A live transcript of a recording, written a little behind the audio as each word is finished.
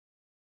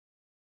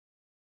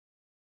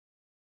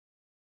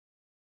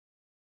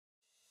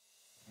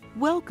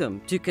Welcome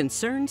to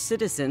Concerned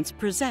Citizens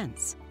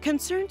Presents.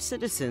 Concerned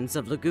Citizens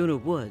of Laguna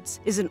Woods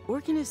is an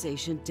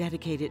organization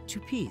dedicated to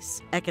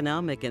peace,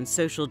 economic and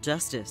social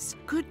justice,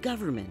 good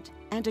government,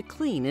 and a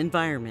clean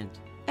environment.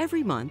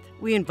 Every month,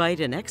 we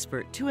invite an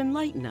expert to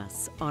enlighten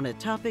us on a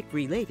topic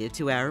related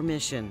to our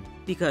mission.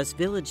 Because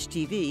Village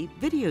TV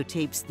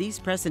videotapes these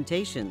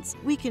presentations,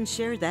 we can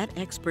share that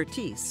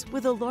expertise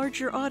with a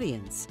larger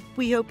audience.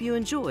 We hope you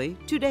enjoy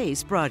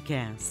today's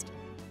broadcast.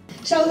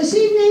 So this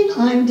evening,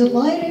 I'm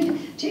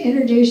delighted to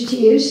introduce to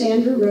you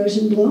Sandra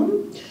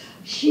Rosenbloom.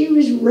 She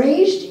was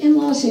raised in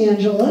Los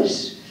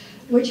Angeles,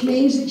 which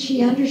means that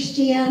she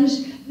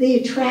understands the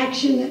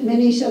attraction that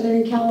many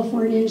Southern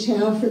Californians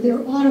have for their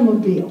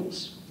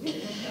automobiles.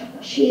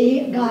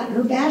 She got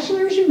her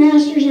bachelor's, her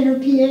master's, and her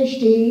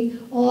PhD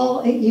all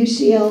at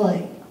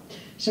UCLA.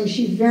 So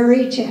she's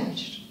very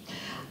attached.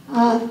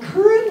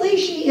 Currently,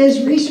 she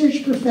is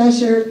research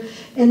professor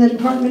in the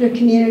Department of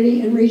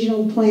Community and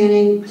Regional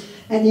Planning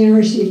at the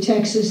University of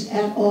Texas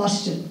at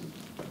Austin.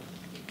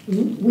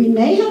 We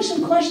may have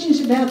some questions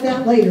about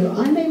that later.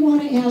 I may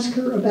want to ask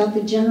her about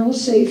the general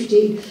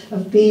safety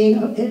of being,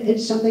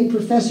 it's something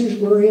professors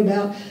worry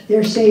about,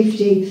 their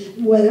safety,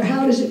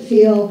 how does it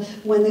feel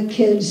when the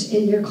kids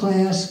in your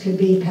class could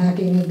be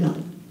packing a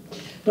gun?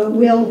 But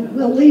we'll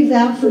leave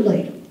that for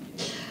later.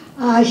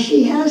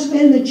 She has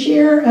been the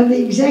chair of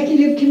the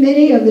executive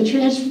committee of the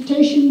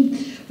Transportation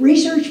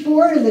Research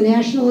Board of the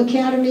National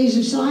Academies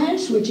of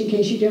Science, which, in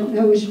case you don't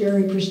know, is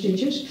very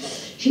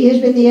prestigious. She has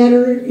been the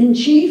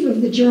editor-in-chief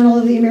of the Journal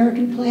of the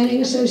American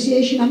Planning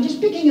Association. I'm just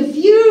picking a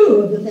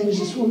few of the things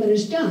this woman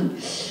has done.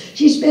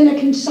 She's been a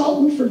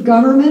consultant for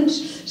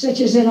governments,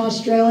 such as in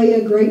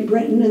Australia, Great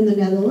Britain, and the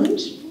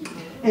Netherlands.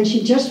 And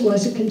she just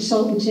was a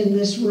consultant in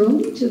this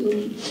room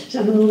to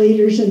some of the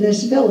leaders in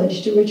this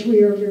village, to which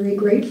we are very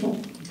grateful.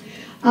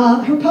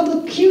 Her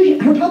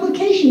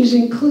publications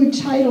include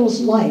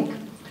titles like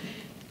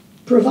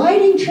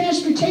Providing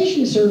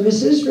Transportation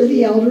Services for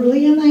the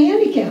Elderly and the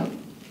Handicapped,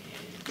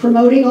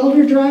 Promoting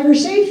Older Driver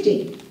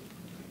Safety.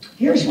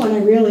 Here's one I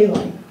really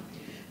like.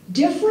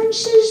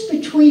 Differences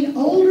between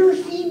older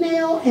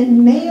female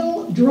and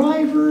male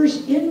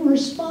drivers in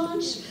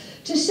response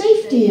to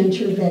safety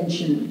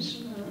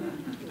interventions.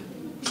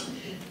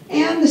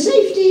 And the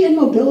safety and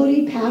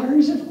mobility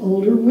patterns of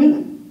older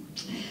women.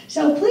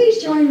 So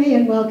please join me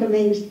in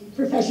welcoming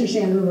Professor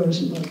Sandra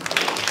Rosenbloom.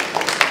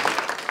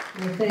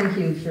 Well, thank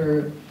you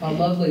for a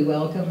lovely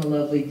welcome, a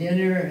lovely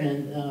dinner,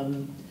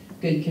 and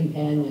good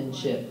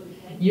companionship.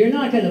 You're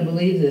not going to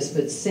believe this,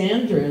 but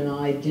Sandra and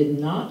I did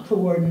not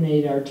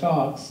coordinate our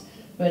talks,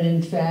 but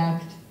in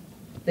fact,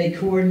 they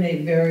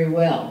coordinate very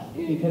well,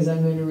 because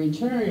I'm going to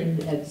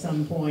return at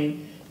some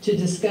point to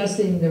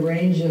discussing the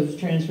range of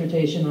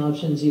transportation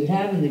options you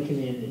have in the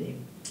community.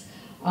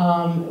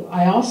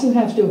 I also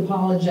have to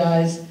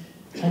apologize.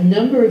 A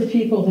number of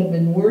people have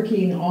been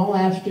working all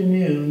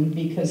afternoon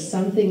because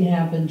something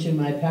happened to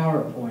my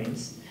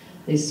PowerPoints.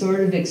 They sort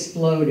of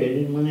exploded,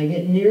 and when I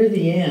get near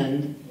the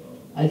end,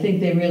 I think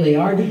they really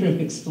are going to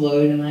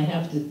explode, and I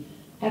have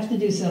to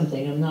do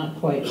something. I'm not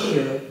quite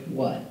sure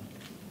what.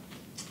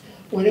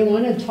 What I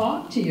want to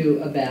talk to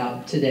you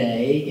about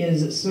today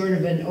is sort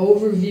of an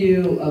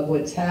overview of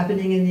what's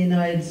happening in the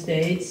United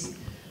States.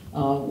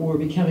 We're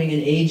becoming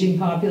an aging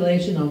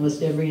population.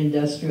 Almost every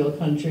industrial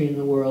country in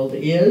the world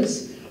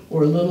is.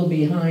 We're a little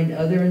behind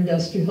other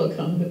industrial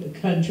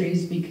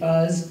countries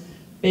because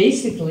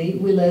basically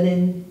we let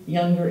in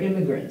younger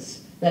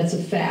immigrants. That's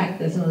a fact,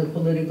 that's not a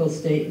political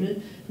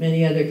statement.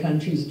 Many other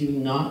countries do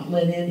not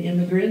let in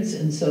immigrants,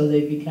 and so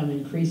they become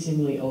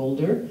increasingly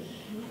older.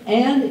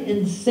 And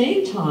at the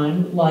same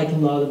time, like a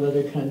lot of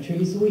other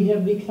countries, we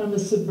have become a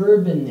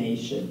suburban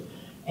nation.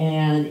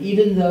 And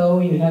even though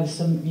you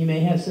may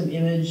have some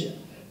image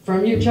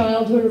from your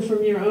childhood or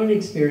from your own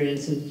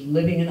experiences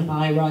living in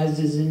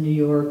high-rises in New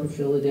York or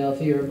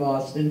Philadelphia or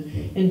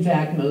Boston. In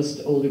fact,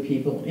 most older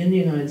people in the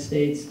United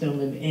States don't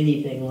live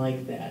anything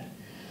like that.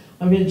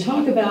 I'm going to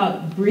talk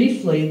about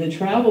briefly the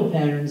travel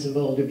patterns of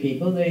older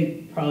people.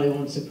 They probably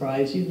won't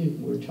surprise you.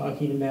 We're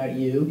talking about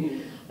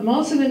you. I'm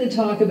also going to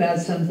talk about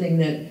something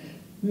that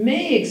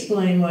may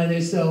explain why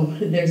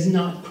there's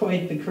not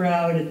quite the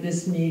crowd at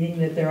this meeting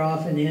that there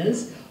often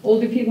is.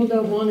 Older people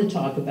don't want to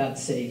talk about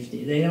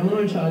safety. They don't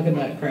want to talk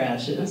about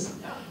crashes.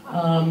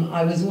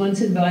 I was once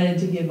invited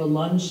to give a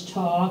lunch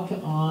talk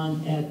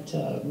at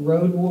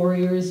Road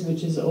Warriors,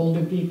 which is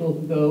older people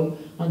who go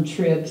on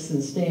trips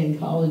and stay in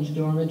college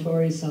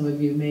dormitories. Some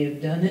of you may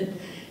have done it.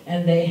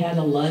 And they had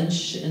a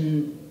lunch,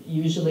 and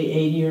usually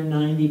 80 or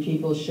 90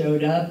 people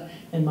showed up.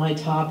 And my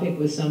topic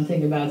was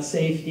something about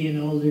safety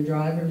and older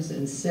drivers,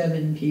 and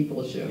 7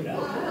 people showed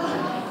up.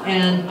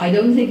 And I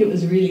don't think it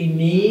was really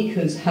me,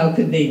 because how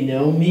could they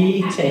know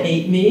me to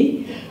hate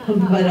me?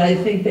 But I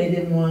think they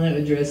didn't want to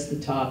address the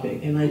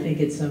topic, and I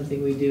think it's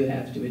something we do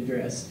have to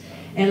address.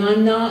 And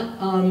I'm not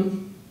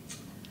on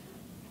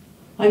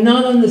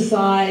the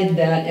side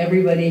that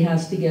everybody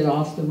has to get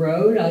off the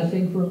road. I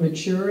think we're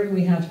mature and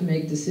we have to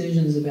make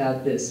decisions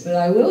about this. But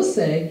I will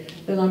say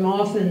that I'm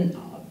often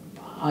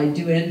I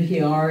do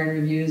NPR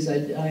interviews,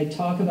 I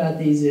talk about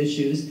these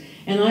issues,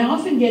 and I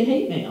often get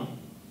hate mail.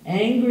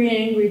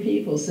 Angry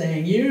people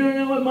saying, you don't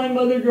know what my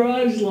mother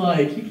drives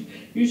like.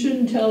 You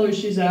shouldn't tell her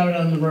she's out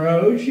on the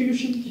road. You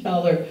should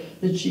tell her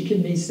that she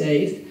can be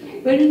safe.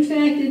 But in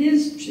fact,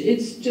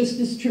 it's just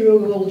as true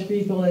of older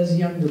people as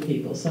younger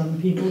people.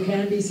 Some people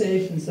can be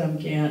safe and some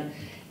can't.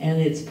 And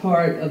it's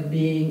part of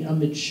being a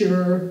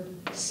mature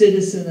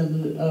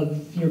citizen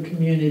of your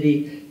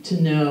community to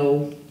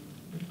know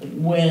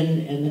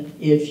when and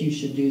if you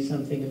should do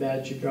something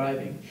about your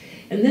driving.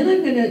 And then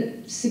I'm going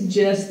to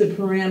suggest the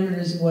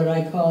parameters of what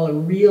I call a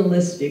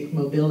realistic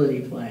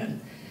mobility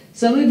plan.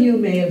 Some of you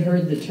may have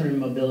heard the term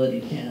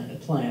mobility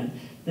plan.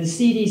 The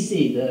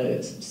CDC,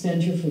 the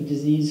Center for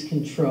Disease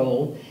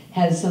Control,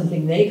 has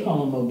something they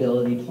call a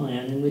mobility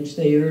plan in which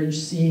they urge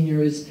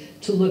seniors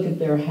to look at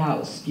their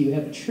house. Do you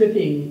have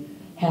tripping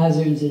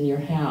hazards in your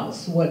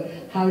house?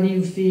 How do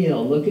you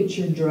feel? Look at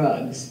your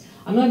drugs.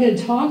 I'm not going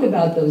to talk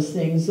about those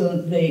things,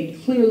 so they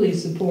clearly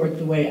support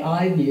the way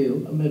I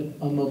view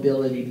a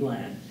mobility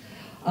plan.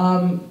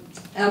 I'm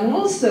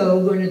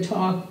also going to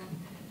talk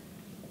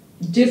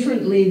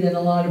differently than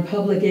a lot of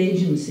public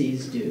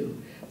agencies do.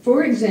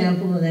 For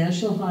example, the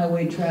National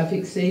Highway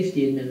Traffic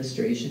Safety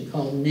Administration,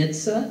 called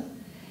NHTSA,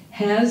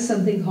 has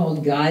something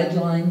called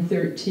Guideline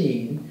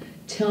 13,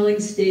 telling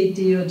state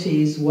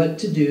DOTs what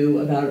to do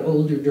about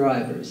older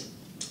drivers.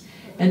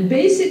 And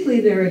basically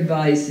their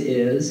advice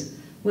is,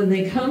 when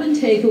they come and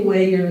take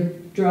away your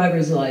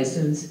driver's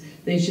license,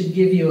 they should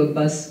give you a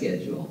bus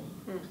schedule.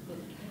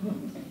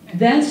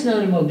 That's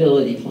not a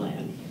mobility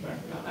plan.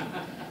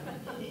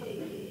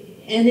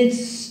 And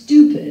it's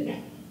stupid.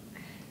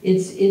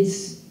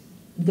 It's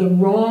the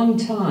wrong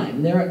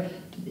time. There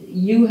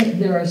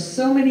are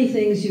so many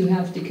things you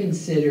have to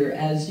consider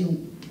as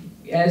you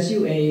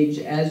age,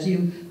 as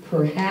you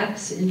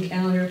perhaps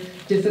encounter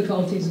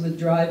difficulties with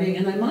driving.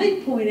 And I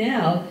might point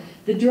out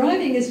that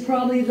driving is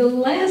probably the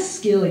last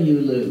skill you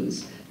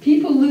lose.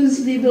 People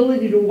lose the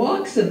ability to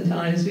walk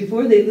sometimes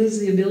before they lose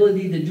the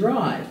ability to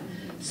drive.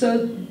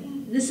 So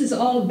this is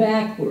all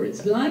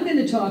backwards. But I'm going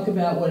to talk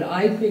about what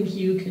I think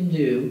you can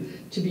do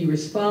to be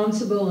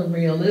responsible and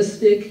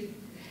realistic.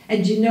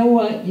 And you know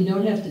what? You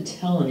don't have to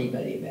tell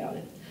anybody about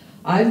it.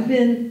 I've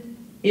been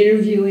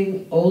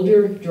interviewing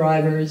older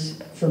drivers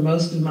for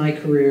most of my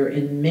career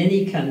in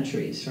many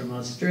countries, from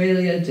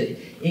Australia to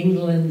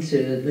England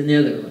to the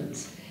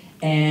Netherlands.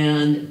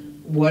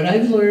 And what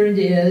I've learned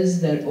is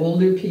that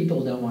older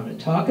people don't want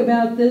to talk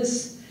about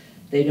this.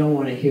 They don't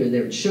want to hear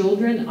their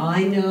children.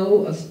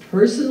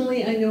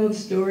 Personally, I know of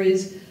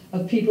stories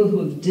of people who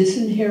have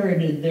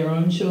disinherited their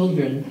own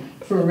children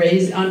for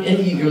raising,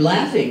 and you're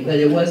laughing, but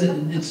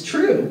it's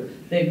true.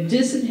 They've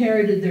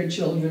disinherited their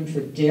children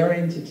for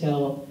daring to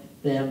tell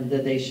them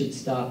that they should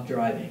stop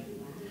driving.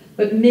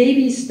 But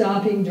maybe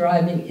stopping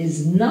driving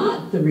is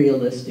not the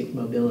realistic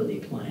mobility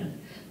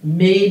plan.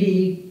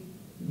 Maybe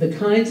the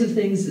kinds of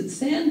things that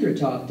Sandra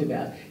talked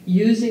about,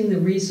 using the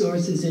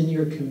resources in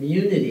your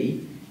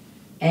community,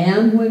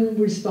 and when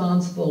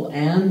responsible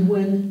and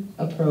when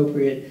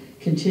appropriate,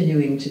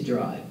 continuing to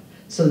drive.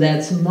 So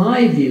that's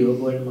my view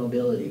of what a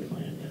mobility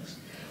plan is.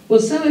 Well,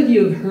 some of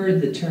you have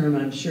heard the term,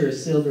 I'm sure,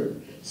 silver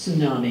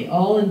tsunami.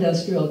 All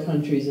industrial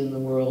countries in the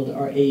world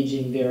are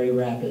aging very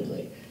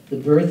rapidly. The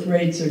birth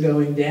rates are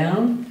going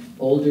down,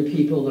 older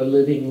people are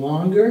living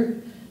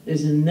longer.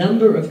 There's a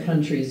number of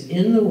countries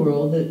in the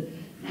world that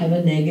have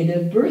a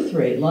negative birth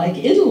rate, like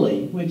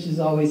Italy, which is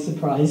always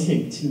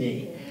surprising to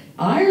me.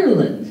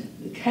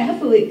 Ireland,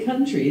 Catholic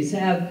countries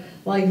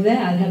like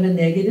that have a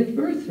negative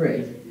birth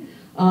rate.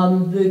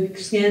 The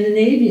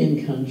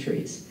Scandinavian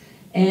countries.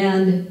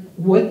 And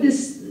what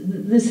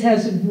this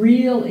has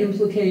real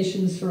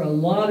implications for a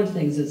lot of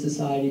things in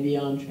society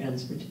beyond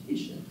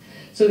transportation.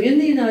 So in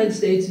the United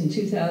States in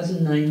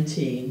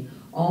 2019,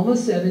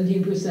 almost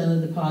 17%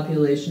 of the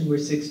population were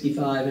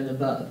 65 and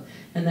above.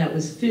 And that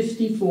was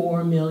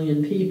 54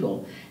 million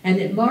people. And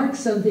it marks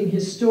something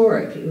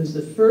historic. It was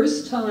the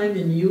first time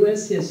in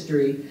US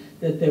history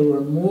that there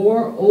were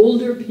more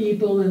older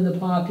people in the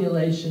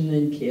population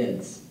than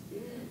kids.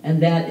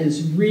 And that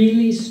is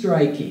really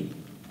striking.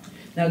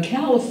 Now,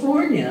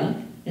 California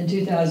in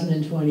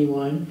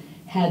 2021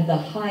 had the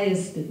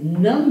highest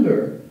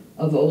number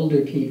of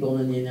older people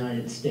in the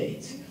United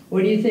States.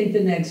 What do you think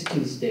the next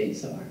two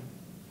states are?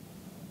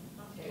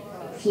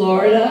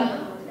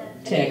 Florida,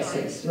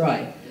 Texas,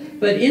 right.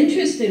 But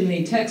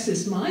interestingly,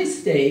 Texas, my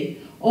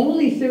state,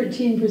 only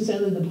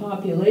 13% of the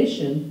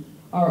population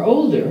are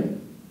older,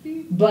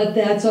 but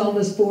that's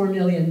almost 4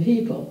 million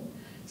people.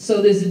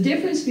 So there's a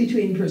difference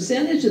between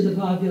percentage of the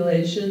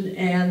population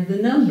and the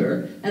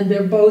number, and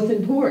they're both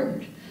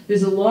important.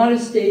 There's a lot of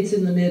states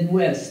in the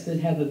Midwest that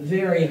have a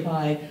very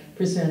high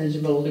percentage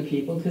of older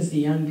people because the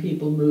young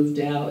people moved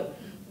out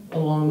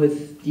along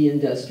with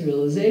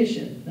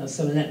deindustrialization. Now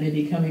some of that may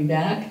be coming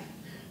back.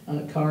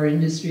 Car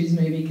industries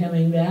may be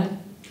coming back.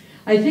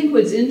 I think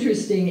what's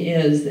interesting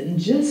is that in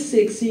just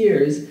 6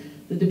 years,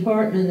 the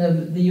Department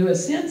of the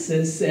US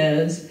Census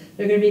says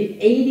there are going to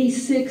be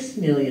 86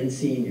 million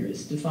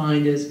seniors,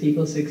 defined as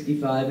people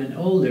 65 and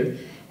older,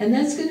 and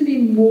that's going to be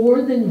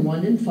more than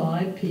 1 in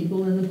 5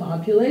 people in the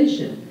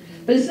population.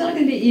 But it's not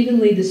going to be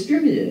evenly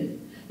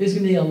distributed. There's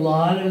going to be a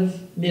lot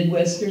of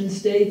Midwestern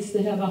states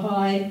that have a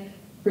high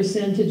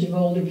percentage of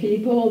older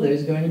people.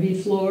 There's going to be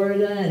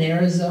Florida and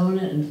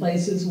Arizona and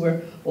places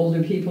where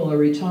older people are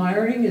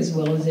retiring as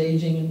well as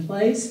aging in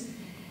place.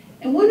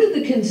 And one of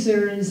the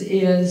concerns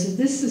is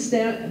this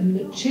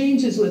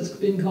changes what's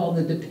been called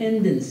the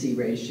dependency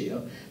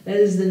ratio. That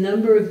is the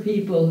number of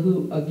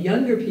people of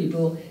younger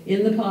people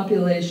in the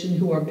population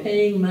who are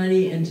paying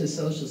money into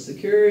Social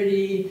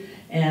Security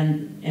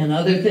and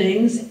other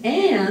things,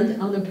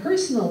 and on a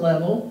personal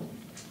level,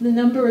 the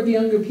number of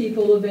younger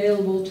people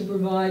available to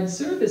provide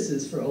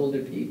services for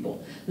older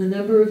people, the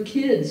number of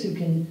kids who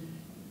can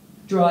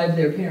drive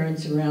their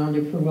parents around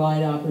or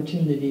provide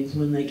opportunities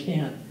when they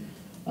can't,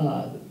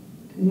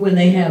 when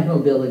they have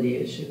mobility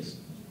issues.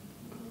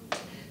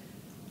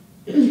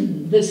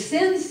 The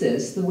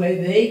census, the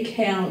way they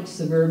count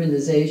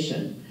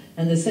suburbanization,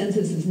 and the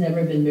census has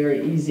never been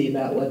very easy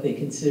about what they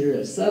consider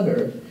a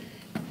suburb,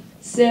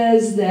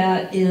 says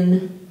that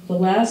in the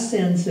last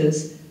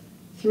census,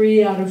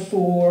 3 out of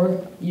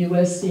 4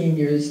 US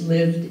seniors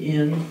lived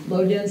in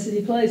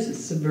low-density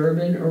places,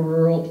 suburban or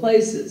rural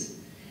places.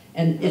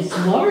 And it's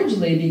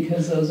largely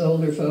because those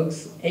older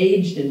folks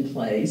aged in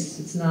place.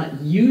 It's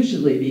not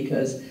usually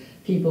because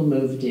people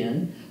moved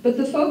in. But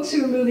the folks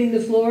who are moving to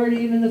Florida,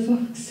 even the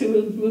folks who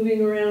are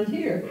moving around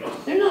here,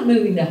 they're not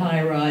moving to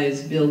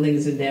high-rise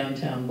buildings in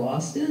downtown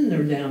Boston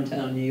or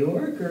downtown New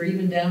York or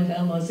even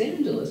downtown Los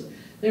Angeles.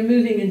 They're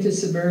moving into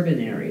suburban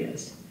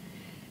areas.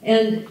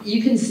 And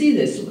you can see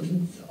this.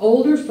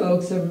 Older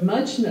folks are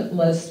much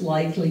less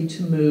likely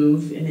to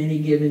move in any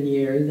given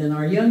year than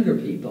our younger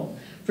people.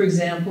 For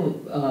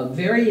example,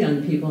 very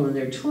young people in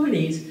their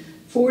 20s,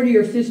 40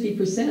 or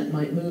 50%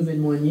 might move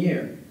in 1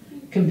 year,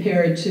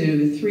 compared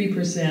to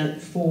 3%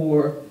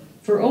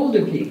 for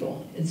older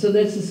people. And so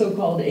that's the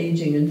so-called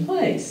aging in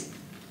place.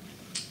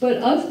 But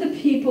of the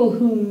people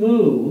who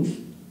move,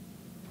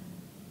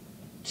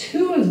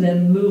 2 of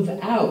them move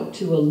out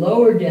to a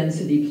lower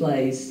density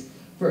place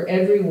for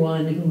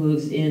everyone who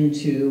moves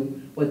into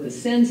what the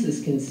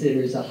census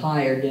considers a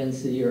higher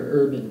density or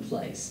urban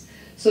place.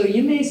 So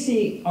you may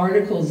see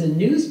articles in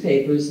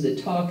newspapers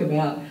that talk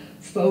about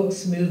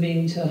folks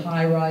moving to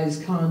high-rise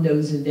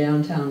condos in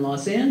downtown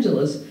Los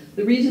Angeles.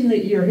 The reason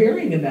that you're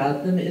hearing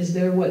about them is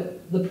they're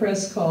what the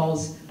press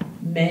calls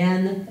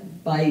man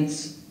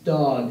bites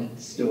dog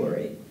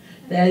story.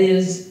 That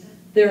is,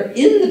 they're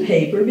in the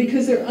paper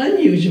because they're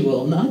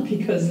unusual, not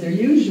because they're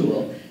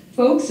usual.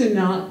 Folks are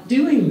not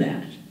doing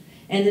that.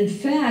 And in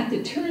fact,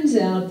 it turns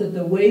out that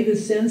the way the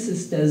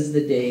census does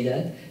the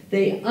data,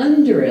 they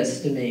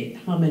underestimate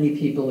how many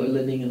people are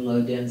living in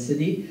low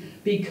density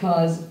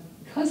because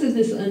of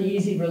this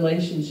uneasy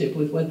relationship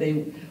with what they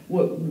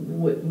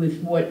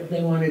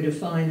want to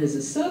define as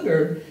a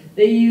suburb.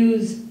 They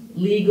use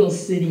legal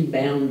city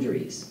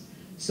boundaries.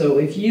 So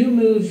if you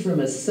moved from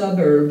a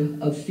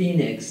suburb of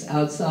Phoenix,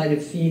 outside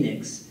of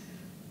Phoenix,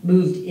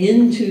 moved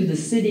into the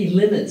city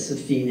limits of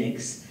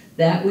Phoenix,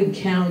 that would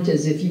count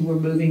as if you were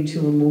moving to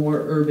a more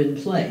urban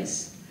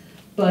place.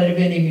 But if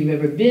any of you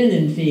have ever been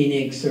in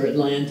Phoenix or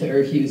Atlanta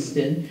or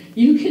Houston,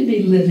 you can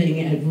be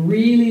living at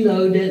really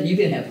low density. You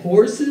can have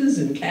horses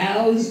and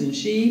cows and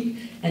sheep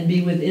and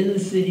be within the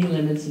city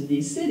limits of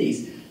these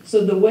cities.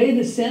 So the way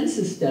the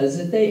census does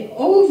it, they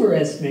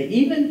overestimate,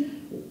 even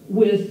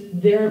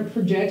with their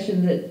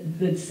projection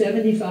that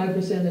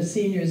 75% of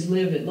seniors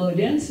live at low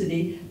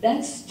density,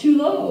 that's too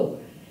low.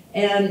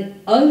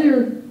 And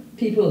other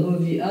people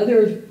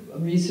other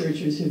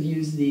researchers who've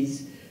used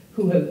these,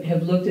 who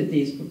have looked at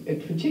these,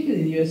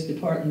 particularly the US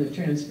Department of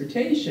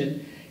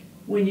Transportation,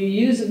 when you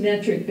use a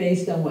metric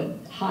based on what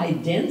high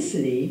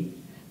density,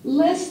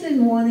 less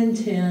than 1 in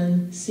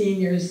 10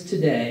 seniors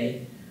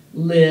today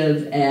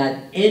live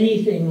at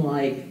anything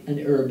like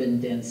an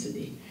urban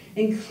density.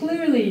 And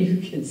clearly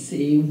you can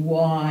see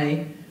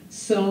why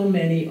so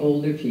many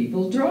older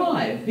people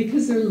drive,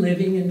 because they're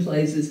living in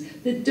places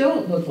that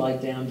don't look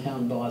like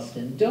downtown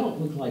Boston,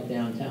 don't look like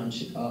downtown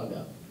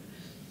Chicago.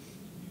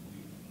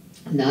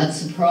 Not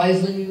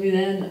surprisingly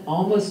then,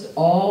 almost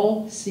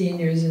all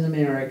seniors in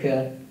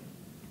America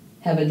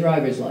have a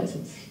driver's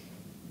license.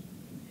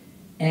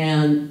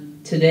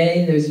 And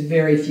today there's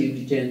very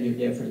few gender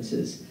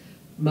differences.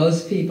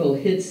 Most people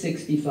hit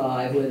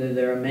 65, whether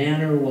they're a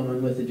man or a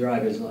woman, with a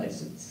driver's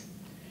license.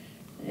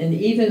 And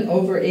even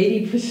over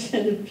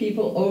 80% of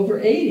people over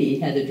 80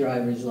 had a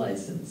driver's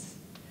license.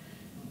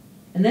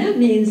 And that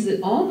means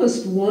that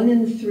almost 1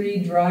 in 3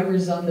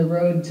 drivers on the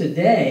road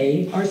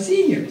today are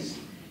seniors.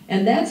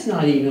 And that's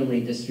not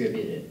evenly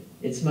distributed.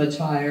 It's much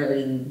higher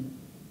in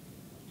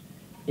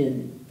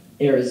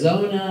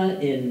Arizona,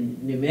 in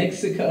New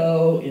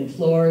Mexico, in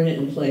Florida,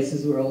 in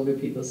places where older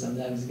people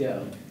sometimes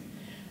go.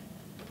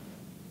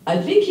 I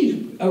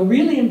think a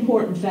really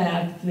important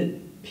fact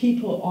that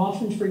people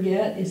often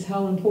forget is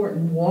how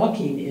important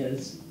walking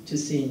is to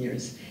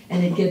seniors.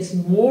 And it gets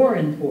more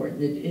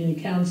important. It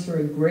accounts for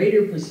a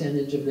greater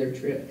percentage of their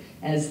trip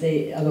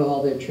of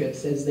all their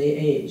trips as they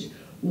age.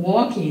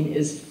 Walking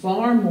is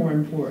far more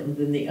important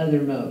than the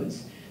other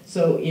modes.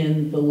 So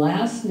in the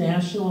last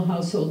National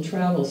Household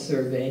Travel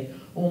Survey,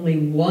 only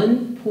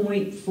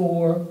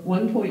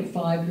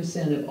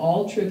 1.5% of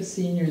all trips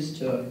seniors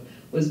took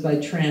was by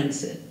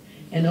transit.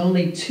 And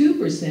only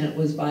 2%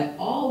 was by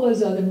all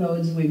those other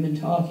modes we've been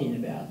talking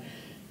about.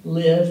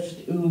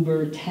 Lyft,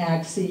 Uber,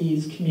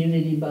 taxis,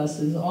 community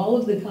buses, all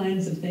of the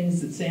kinds of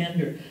things that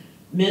Sandra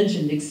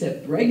mentioned,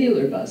 except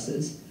regular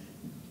buses,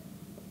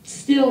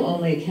 still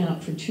only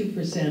account for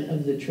 2%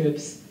 of the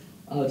trips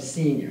of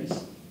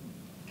seniors.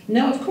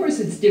 Now, of course,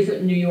 it's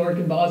different in New York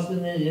and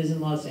Boston than it is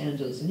in Los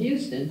Angeles and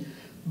Houston,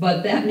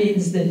 but that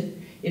means that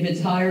if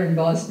it's higher in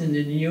Boston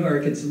and New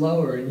York, it's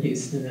lower in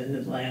Houston and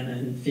Atlanta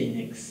and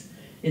Phoenix.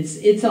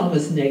 It's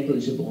almost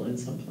negligible in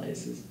some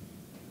places.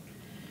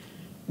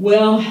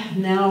 Well,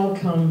 now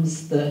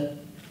comes the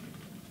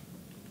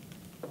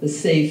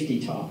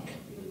safety talk.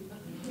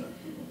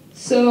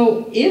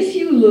 So if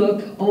you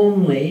look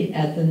only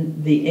at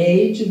the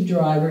age of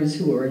drivers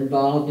who are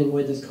involved in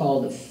what is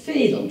called a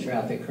fatal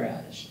traffic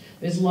crash,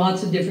 there's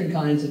lots of different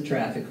kinds of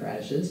traffic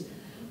crashes.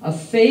 A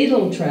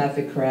fatal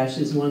traffic crash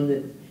is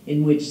one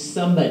in which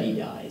somebody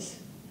dies.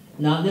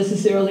 Not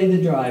necessarily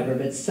the driver,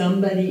 but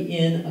somebody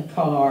in a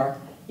car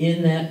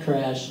in that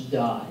crash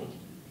died.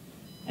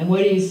 And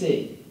what do you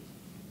see?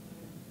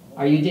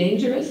 Are you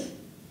dangerous?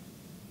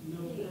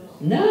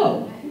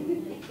 No.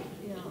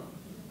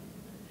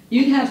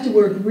 You'd have to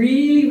work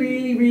really,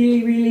 really,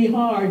 really, really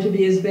hard to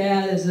be as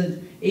bad as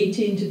an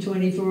 18 to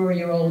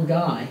 24-year-old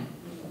guy.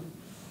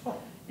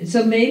 And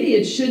so maybe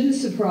it shouldn't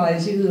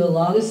surprise you that a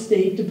lot of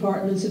state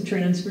departments of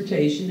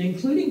transportation,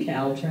 including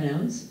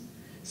Caltrans,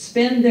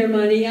 spend their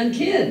money on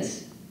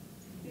kids.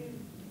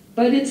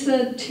 But it's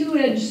a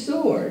two-edged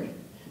sword.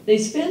 They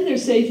spend their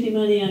safety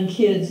money on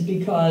kids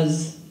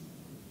because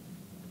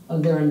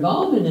of their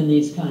involvement in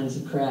these kinds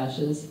of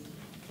crashes,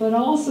 but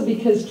also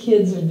because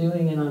kids are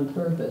doing it on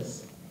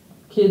purpose.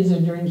 Kids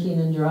are drinking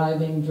and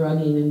driving,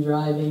 drugging and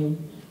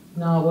driving,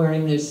 not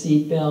wearing their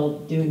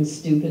seatbelt, doing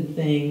stupid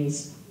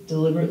things,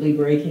 deliberately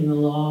breaking the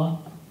law.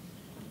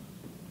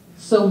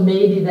 So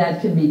maybe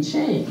that can be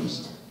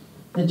changed.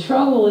 The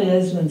trouble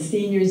is when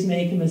seniors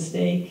make a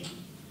mistake,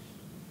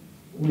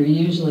 we're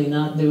usually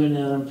not doing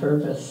it on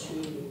purpose.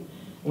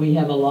 We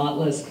have a lot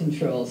less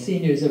control.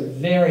 Seniors are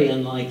very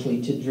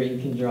unlikely to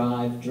drink and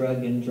drive,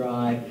 drug and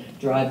drive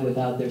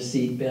without their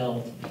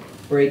seatbelt,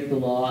 break the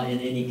law in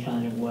any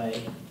kind of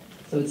way.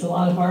 So it's a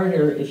lot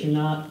harder if you're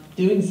not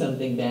doing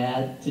something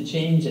bad to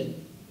change it.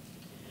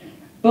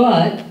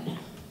 But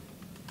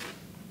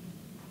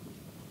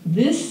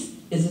this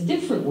is a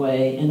different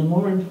way and a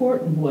more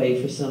important way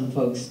for some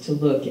folks to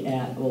look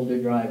at older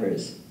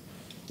drivers.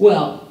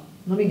 Well,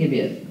 let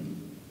me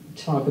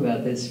talk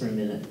about this for a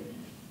minute.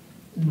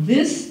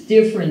 This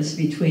difference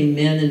between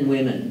men and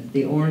women,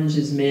 the orange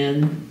is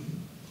men,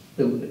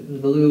 the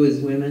blue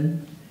is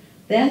women,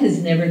 that has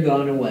never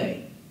gone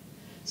away.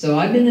 So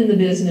I've been in the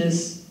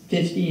business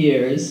 50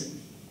 years.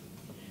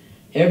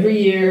 Every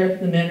year,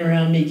 the men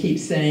around me keep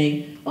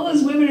saying, oh,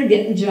 those women are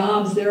getting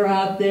jobs, they're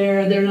out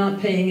there, they're not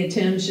paying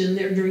attention,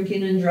 they're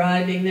drinking and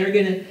driving,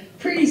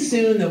 pretty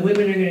soon the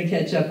women are gonna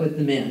catch up with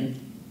the men.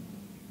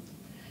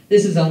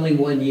 This is only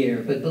 1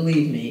 year, but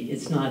believe me,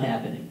 it's not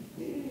happening.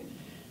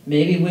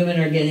 Maybe women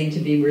are getting to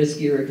be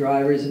riskier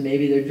drivers and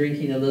maybe they're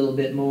drinking a little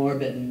bit more,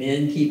 but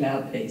men keep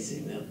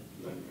outpacing them.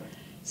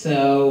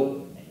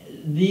 So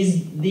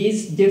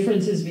these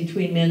differences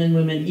between men and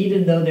women,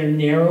 even though they're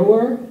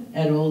narrower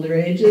at older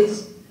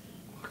ages,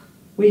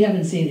 we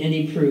haven't seen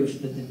any proof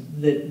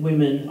that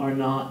women are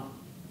not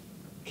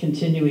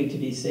continuing to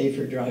be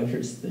safer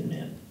drivers than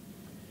men.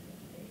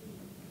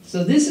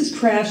 So this is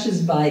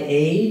crashes by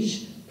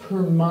age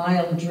per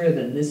mile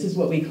driven. This is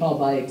what we call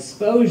by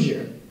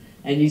exposure.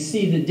 And you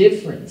see the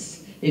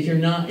difference. If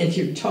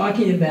you're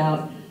talking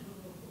about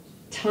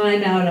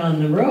time out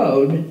on the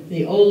road,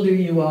 the older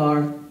you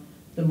are,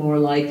 the more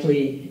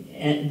likely,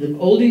 and the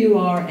older you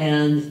are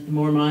and the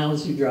more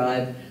miles you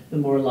drive, the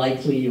more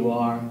likely you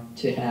are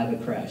to have a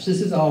crash.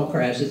 This is all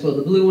crashes. Well,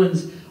 the blue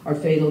ones are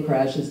fatal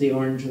crashes, the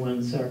orange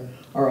ones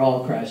are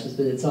all crashes,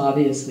 but it's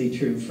obviously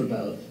true for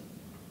both.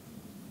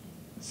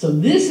 So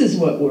this is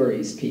what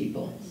worries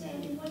people.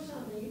 Sandy, what's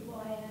on the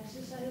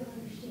y-axis? I don't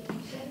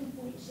understand.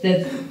 7.6.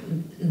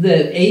 That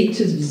the 8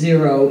 to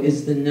 0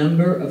 is the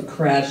number of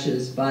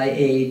crashes by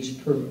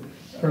age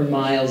per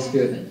miles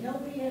driven.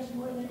 Nobody has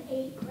more than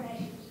 8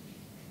 crashes.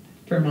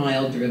 Per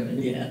mile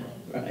driven, yeah,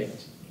 right.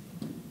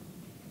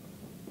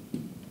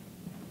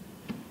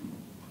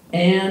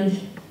 And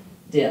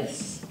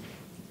deaths.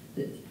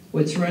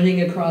 What's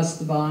running across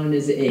the bottom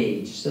is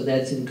age, so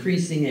that's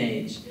increasing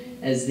age.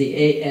 As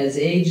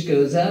age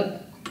goes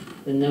up,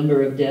 the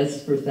number of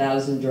deaths per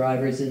 1,000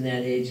 drivers in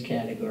that age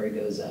category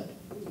goes up.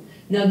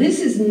 Now this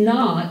is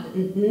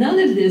none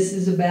of this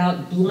is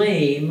about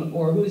blame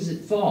or who's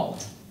at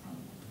fault.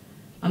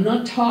 I'm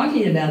not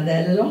talking about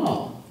that at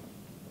all.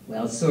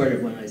 Well, sort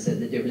of when I said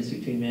the difference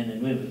between men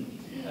and women.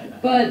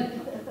 But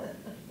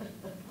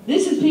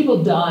this is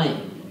people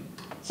dying.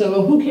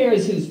 So who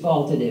cares whose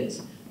fault it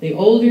is? The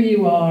older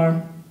you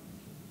are,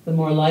 the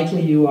more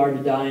likely you are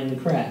to die in the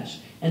crash.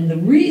 And the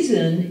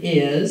reason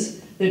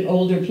is that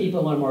older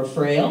people are more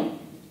frail,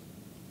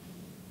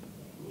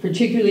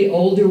 particularly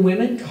older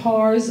women.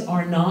 Cars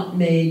are not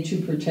made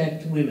to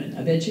protect women.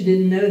 I bet you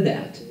didn't know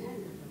that.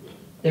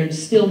 They're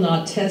still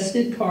not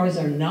tested. Cars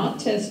are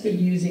not tested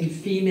using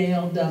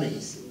female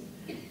dummies.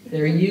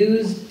 They're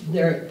used,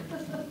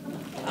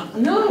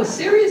 no,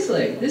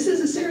 seriously, this is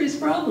a serious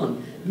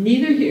problem.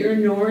 Neither here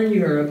nor in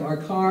Europe are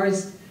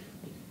cars,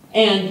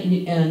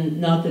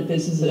 and not that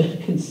this is a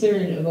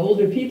concern of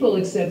older people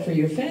except for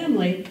your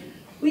family,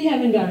 we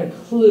haven't got a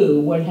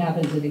clue what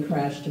happens in a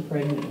crash to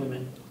pregnant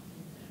women.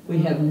 We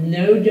have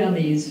no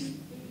dummies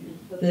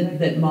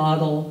that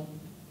model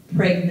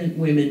pregnant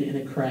women in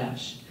a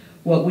crash.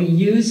 What we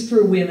use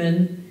for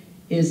women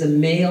is a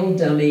male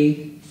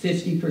dummy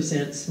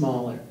 50%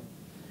 smaller.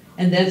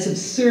 And that's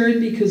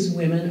absurd because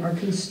women are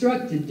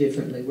constructed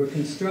differently. We're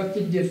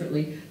constructed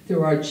differently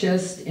through our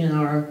chest and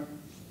our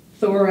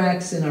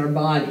thorax and our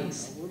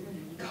bodies.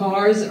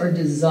 Cars are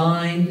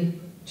designed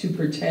to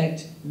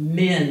protect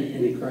men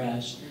in a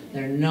crash.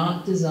 They're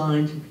not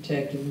designed to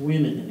protect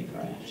women in a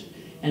crash.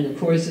 And of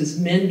course, as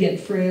men get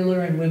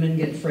frailer and women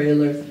get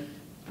frailer,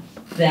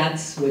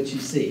 that's what you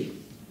see.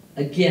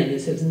 Again,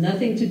 this has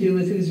nothing to do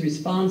with who's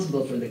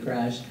responsible for the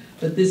crash,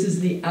 but this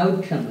is the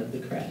outcome of the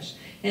crash.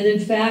 And in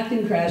fact,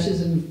 in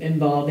crashes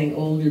involving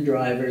older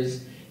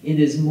drivers, it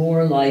is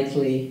more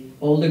likely,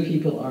 older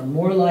people are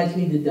more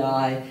likely to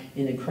die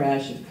in a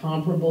crash of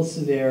comparable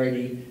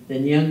severity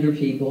than younger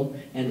people,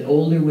 and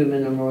older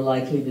women are more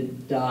likely to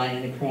die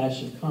in a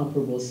crash of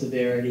comparable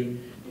severity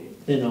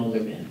than older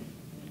men.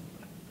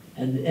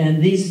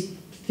 And these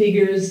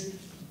figures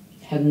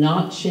have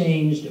not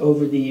changed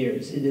over the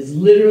years. It is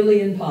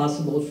literally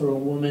impossible for a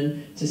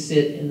woman to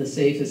sit in the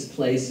safest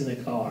place in a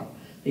car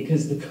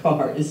because the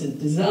car isn't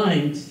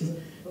designed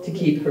to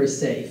keep her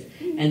safe.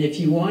 And if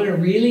you want a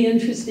really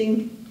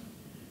interesting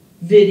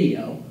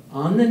video,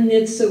 on the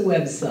NHTSA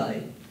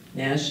website,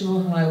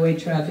 National Highway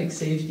Traffic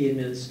Safety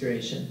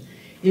Administration,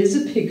 is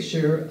a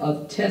picture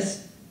of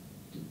test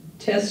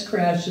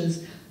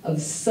crashes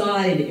of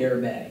side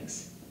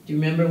airbags. Do you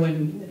remember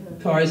when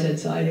cars had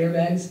side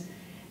airbags?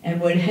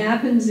 And what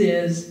happens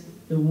is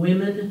the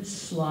women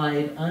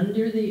slide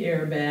under the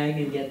airbag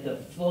and get the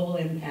full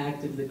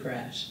impact of the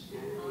crash.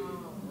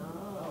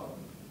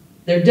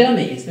 They're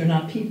dummies, they're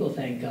not people,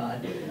 thank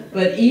God.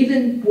 But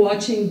even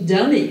watching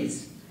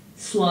dummies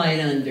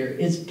slide under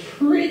is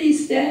pretty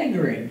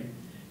staggering.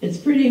 It's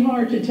pretty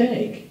hard to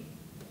take.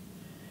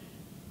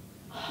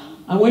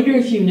 I wonder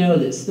if you know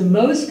this. The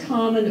most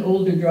common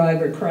older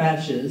driver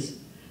crashes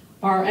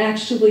are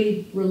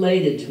actually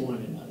related to one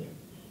another.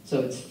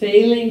 So it's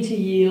failing to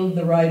yield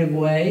the right of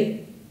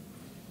way,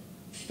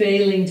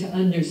 failing to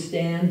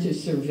understand, to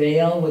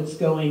surveil what's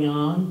going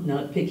on,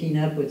 not picking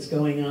up what's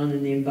going on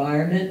in the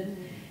environment,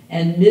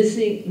 and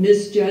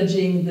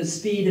misjudging the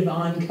speed of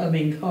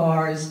oncoming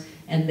cars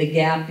and the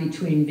gap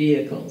between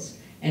vehicles.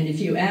 And if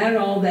you add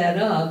all that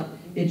up,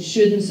 it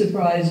shouldn't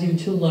surprise you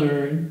to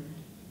learn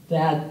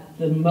that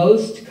the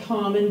most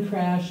common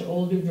crash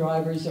older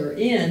drivers are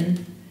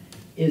in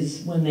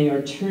is when they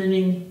are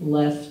turning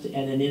left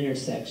at an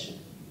intersection,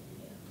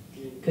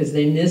 because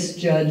they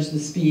misjudge the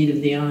speed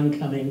of the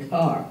oncoming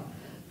car.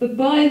 But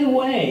by the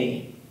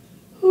way,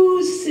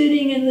 who's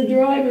sitting in the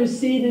driver's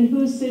seat and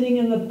who's sitting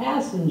in the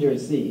passenger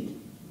seat?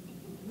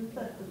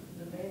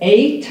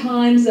 8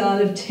 times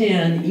out of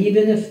 10,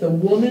 even if the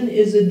woman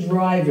is a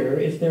driver,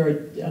 if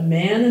they're a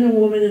man and a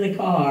woman in a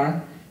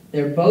car,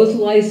 they're both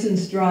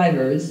licensed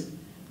drivers,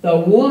 the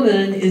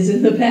woman is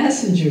in the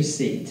passenger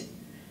seat.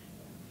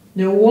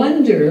 No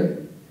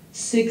wonder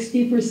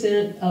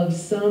 60% of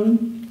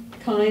some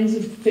kinds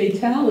of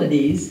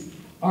fatalities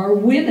are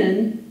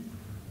women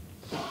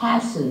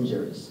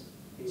passengers.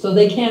 So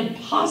they can't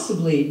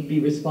possibly be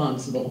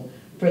responsible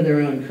for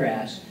their own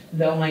crash.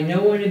 Though I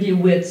know one of you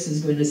wits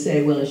is going to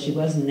say, well, if she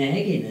wasn't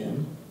nagging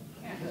him.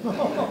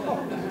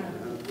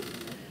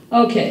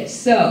 Okay,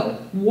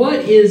 so what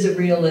is a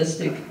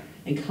realistic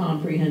and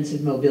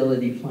comprehensive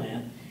mobility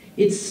plan?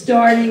 It's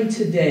starting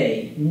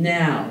today,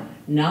 now.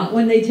 Not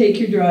when they take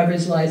your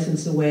driver's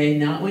license away,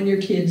 not when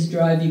your kids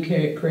drive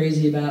you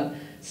crazy about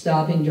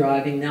stopping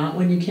driving, not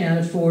when you can't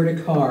afford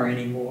a car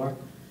anymore.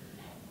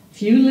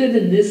 If you live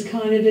in this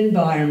kind of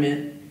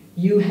environment,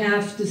 you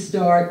have to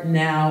start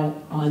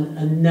now on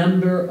a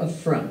number of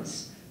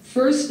fronts.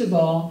 First of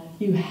all,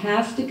 you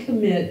have to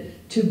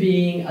commit to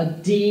being a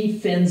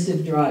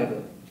defensive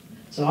driver.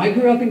 So I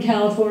grew up in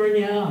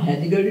California, I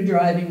had to go to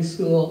driving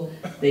school.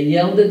 They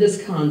yelled at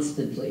us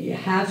constantly. You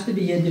have to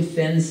be a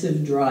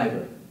defensive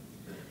driver.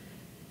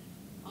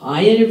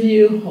 I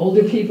interview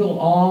older people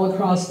all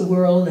across the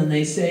world and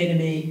they say to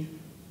me,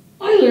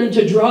 I learned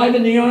to drive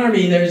in the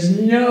Army, there's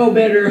no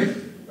better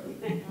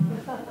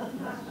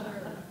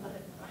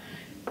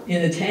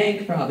in a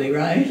tank probably,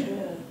 right?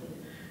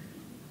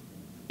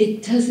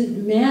 it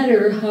doesn't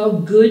matter how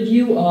good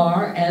you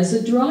are as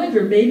a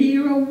driver. Maybe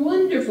you're a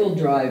wonderful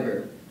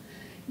driver.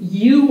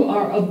 You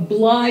are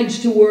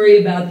obliged to worry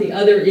about the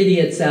other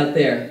idiots out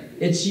there.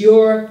 It's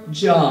your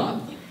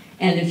job.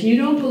 And if you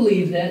don't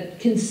believe that,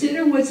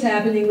 consider what's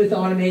happening with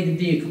automated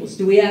vehicles.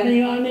 Do we have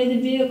any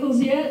automated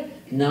vehicles yet?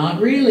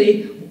 Not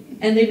really.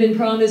 And they've been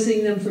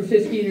promising them for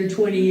 15 or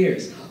 20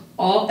 years.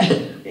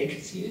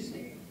 Excuse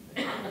me.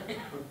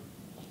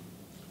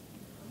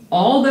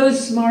 All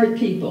those smart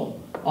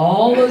people,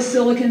 all those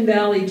Silicon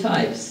Valley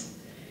types,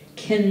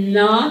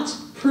 cannot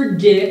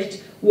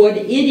predict what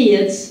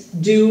idiots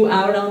do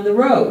out on the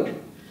road.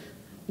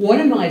 One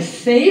of my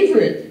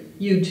favorite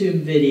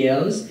YouTube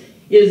videos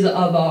is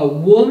of a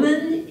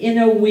woman in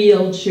a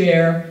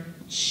wheelchair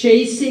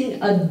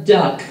chasing a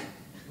duck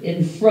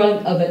in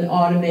front of an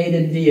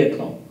automated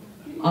vehicle.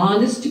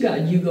 Honest to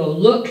God, you go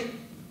look.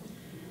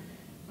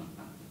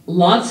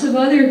 Lots of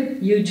other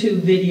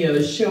YouTube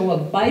videos show a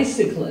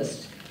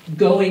bicyclist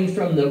going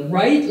from the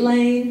right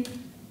lane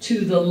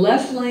to the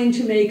left lane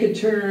to make a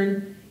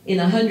turn in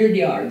 100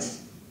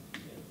 yards.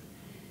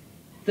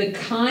 The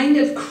kind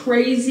of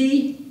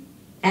crazy,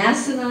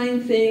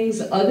 asinine things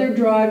other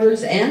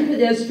drivers and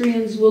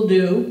pedestrians will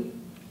do,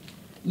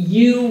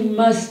 you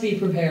must be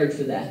prepared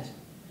for that.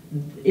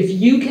 If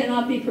you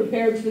cannot be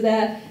prepared for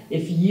that,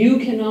 if you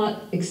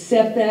cannot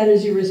accept that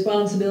as your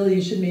responsibility,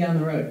 you shouldn't be on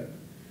the road.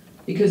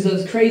 Because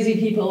those crazy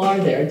people are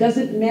there. It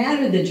doesn't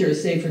matter that you're a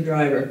safer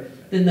driver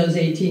than those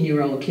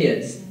 18-year-old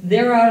kids.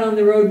 They're out on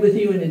the road with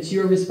you and it's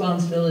your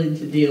responsibility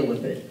to deal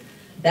with it.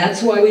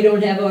 That's why we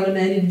don't have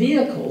automated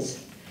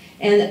vehicles.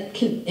 And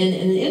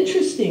an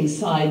interesting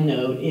side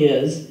note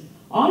is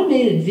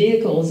automated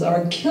vehicles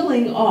are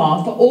killing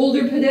off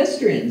older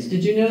pedestrians.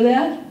 Did you know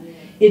that?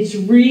 It's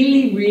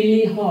really,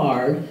 really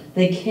hard.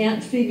 They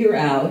can't figure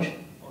out,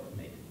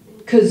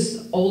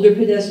 because older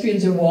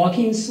pedestrians are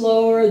walking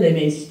slower, they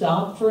may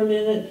stop for a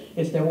minute.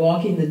 If they're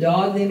walking the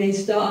dog, they may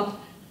stop.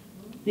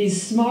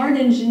 These smart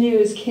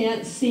engineers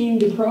can't seem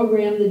to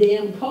program the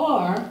damn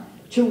car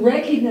to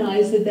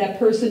recognize that that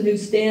person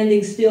who's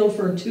standing still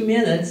for 2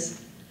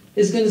 minutes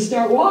is going to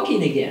start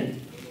walking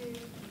again.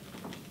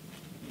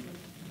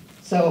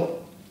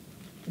 So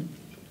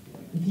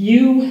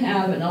you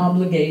have an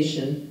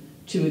obligation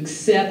to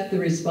accept the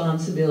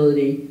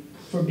responsibility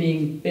for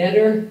being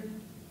better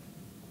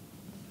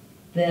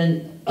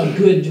than a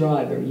good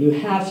driver. You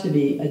have to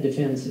be a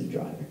defensive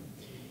driver.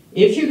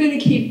 If you're going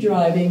to keep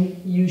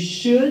driving, you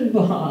should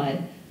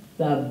buy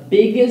the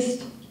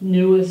biggest,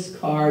 newest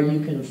car you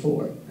can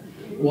afford.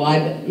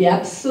 Why? Yeah,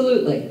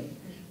 absolutely.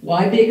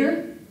 Why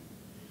bigger?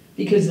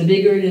 Because the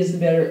bigger it is, the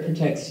better it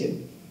protects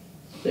you.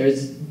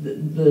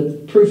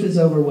 The proof is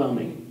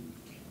overwhelming.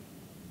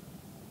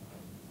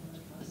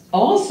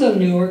 Also,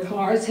 newer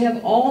cars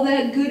have all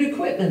that good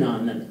equipment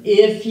on them,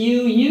 if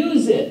you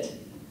use it.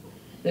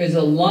 There's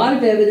a lot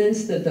of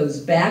evidence that those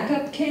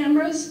backup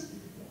cameras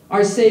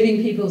are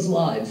saving people's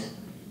lives.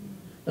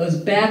 Those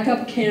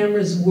backup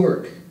cameras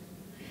work.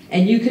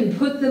 And you can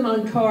put them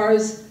on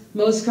cars,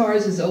 most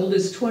cars as old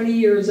as 20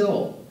 years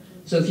old.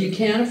 So if you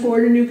can't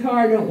afford a new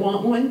car, don't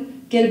want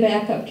one, get a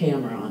backup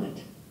camera on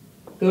it.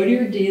 Go to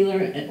your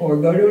dealer or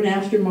go to an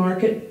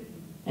aftermarket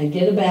and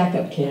get a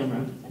backup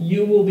camera.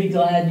 You will be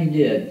glad you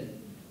did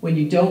when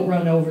you don't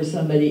run over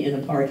somebody in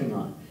a parking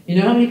lot. You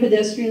know how many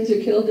pedestrians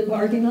are killed in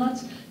parking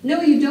lots?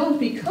 No, you don't,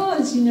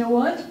 because you know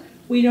what?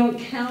 We don't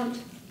count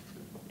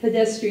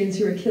pedestrians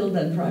who are killed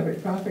on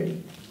private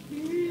property.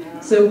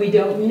 So we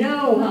don't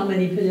know how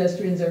many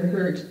pedestrians are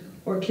hurt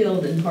or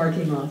killed in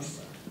parking lots,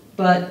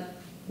 but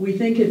we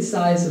think it's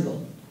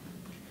sizable.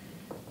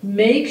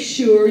 Make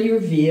sure your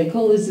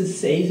vehicle is as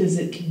safe as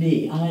it can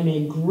be. I'm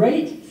a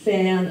great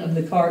fan of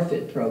the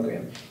CarFit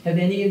program. Have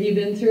any of you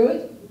been through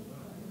it?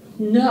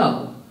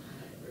 No.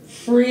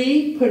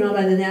 Free, put on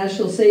by the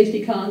National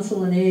Safety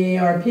Council and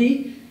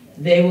AARP.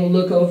 They will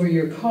look over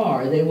your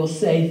car. They will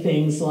say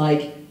things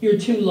like, you're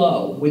too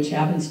low, which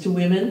happens to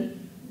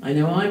women. I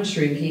know I'm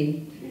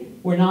shrinking.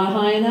 We're not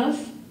high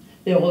enough.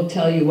 They will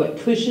tell you what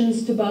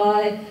cushions to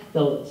buy.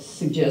 They'll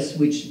suggest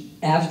which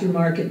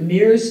aftermarket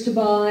mirrors to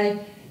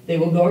buy. They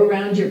will go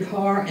around your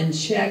car and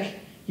check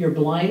your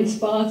blind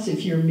spots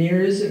if your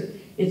mirrors are.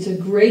 It's a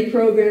great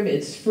program.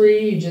 It's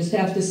free. You just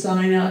have to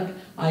sign up.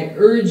 I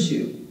urge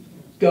you,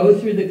 go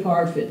through the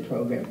CarFit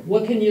program.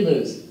 What can you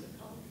lose?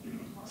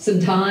 Some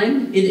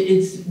time.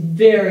 It's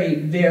very,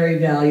 very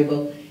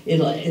valuable.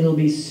 It'll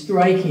be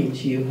striking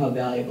to you how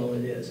valuable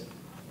it is.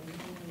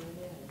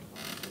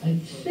 I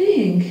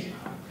think,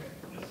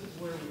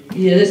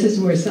 yeah, this is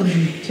where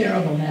something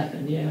terrible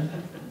happened, yeah.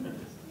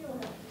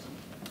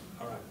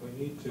 All right, we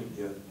need to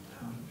get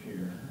out of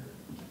here.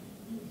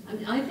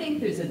 I think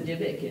there's a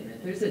Dybbuk in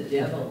it. There's a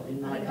devil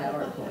in my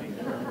PowerPoint.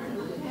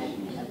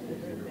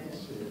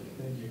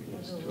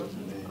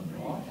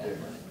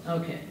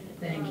 Okay,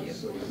 thank you.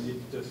 So you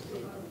need to just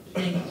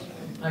Thank you.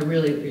 I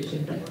really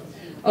appreciate that.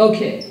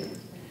 Okay.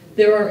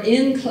 There are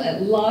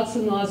lots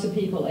and lots of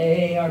people,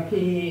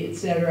 AARP,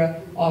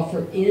 etc.,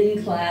 offer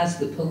in-class,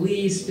 the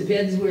police,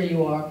 depends where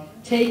you are,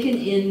 take an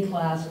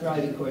in-class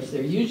driving course.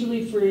 They're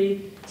usually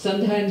free.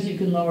 Sometimes you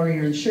can lower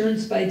your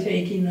insurance by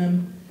taking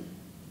them.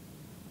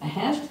 I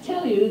have to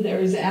tell you, there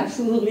is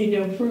absolutely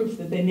no proof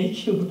that they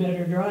make you a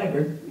better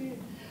driver.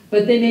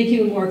 But they make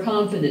you a more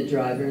confident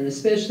driver, and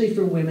especially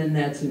for women,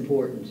 that's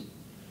important.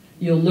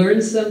 You'll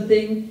learn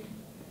something.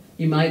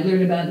 You might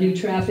learn about new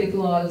traffic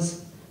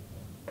laws.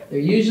 They're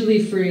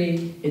usually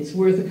free. It's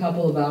worth a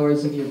couple of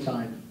hours of your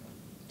time.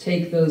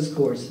 Take those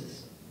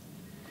courses.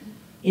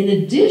 In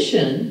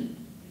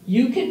addition,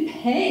 you can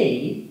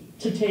pay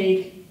to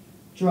take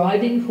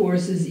driving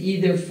courses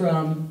either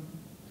from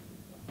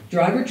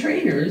driver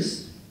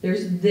trainers.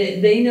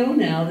 They know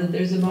now that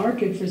there's a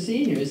market for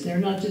seniors. They're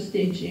not just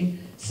teaching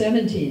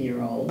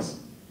 17-year-olds.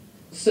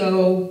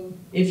 So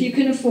if you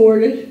can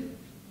afford it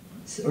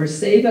or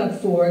save up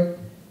for it,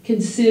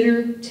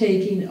 consider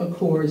taking a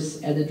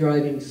course at a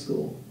driving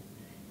school.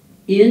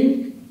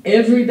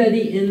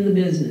 Everybody in the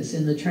business,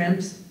 in the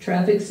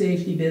traffic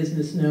safety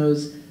business,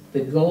 knows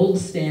the gold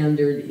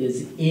standard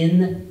is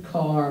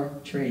in-car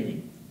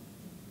training.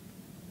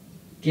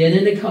 Get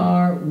in a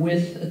car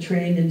with a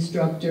trained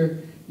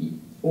instructor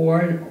or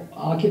an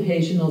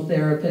occupational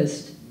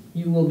therapist.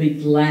 You will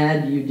be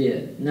glad you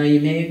did. Now, you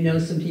may know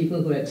some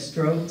people who had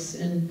strokes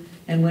and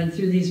went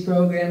through these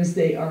programs.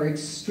 They are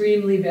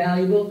extremely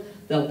valuable.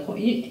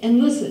 And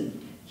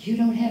listen, you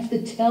don't have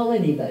to tell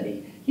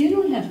anybody. You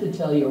don't have to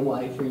tell your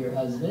wife or your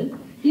husband.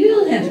 You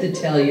don't have to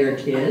tell your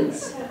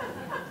kids.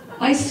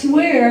 I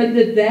swear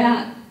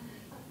that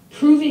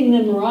proving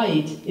them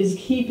right is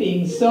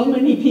keeping so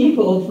many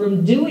people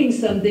from doing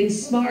something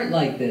smart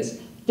like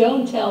this.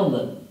 Don't tell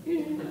them.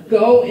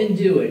 Go and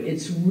do it.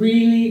 It's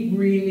really,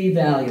 really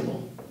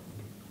valuable.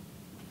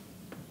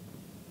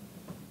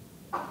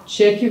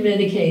 Check your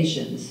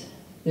medications.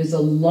 There's a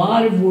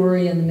lot of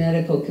worry in the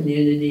medical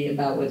community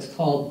about what's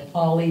called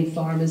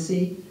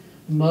polypharmacy.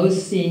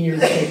 Most seniors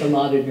take a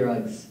lot of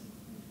drugs,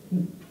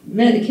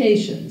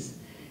 medications,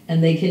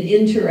 and they can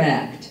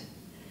interact.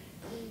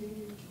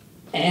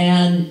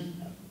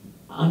 And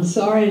I'm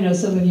sorry, I know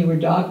some of you are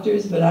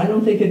doctors, but I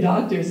don't think a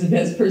doctor is the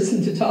best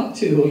person to talk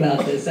to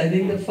about this. I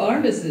think the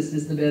pharmacist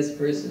is the best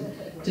person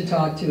to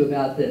talk to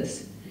about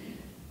this.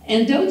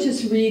 And don't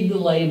just read the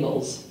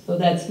labels, though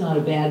that's not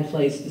a bad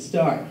place to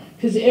start.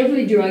 Because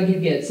every drug you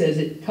get says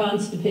it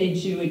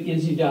constipates you, it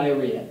gives you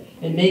diarrhea.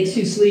 It makes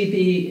you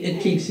sleepy,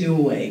 it keeps you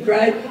awake,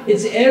 right?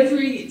 It's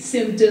every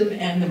symptom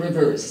and the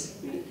reverse.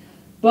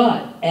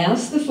 But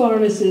ask the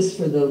pharmacist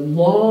for the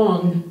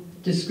long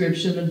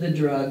description of the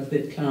drug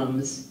that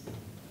comes.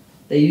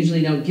 They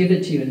usually don't give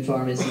it to you in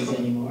pharmacies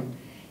anymore.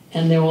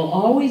 And there will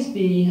always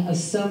be a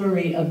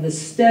summary of the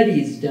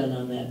studies done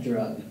on that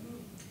drug.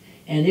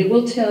 And it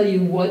will tell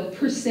you what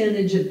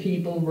percentage of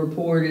people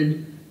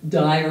reported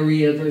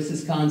diarrhea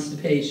versus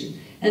constipation.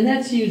 And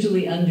that's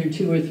usually under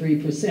 2 or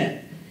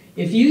 3%.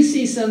 If you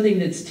see something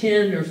that's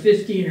 10 or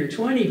 15 or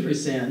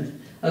 20%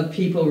 of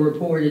people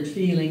reported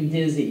feeling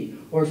dizzy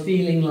or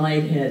feeling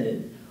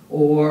lightheaded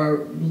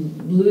or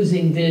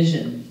losing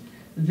vision,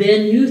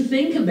 then you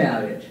think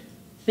about it.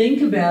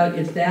 Think about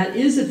if that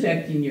is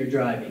affecting your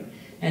driving.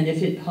 And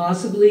if it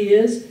possibly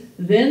is,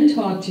 then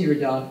talk to your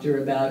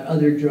doctor about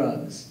other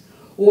drugs.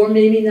 Or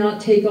maybe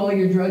not take all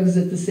your drugs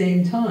at the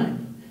same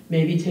time.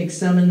 Maybe take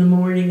some in the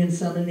morning and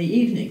some in the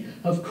evening.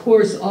 Of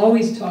course,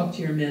 always talk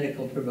to your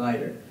medical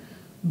provider.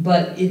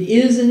 But it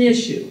is an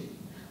issue.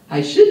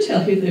 I should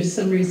tell you there's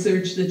some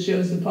research that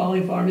shows the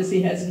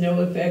polypharmacy has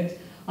no effect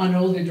on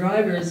older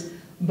drivers,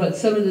 but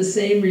some of the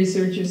same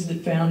researchers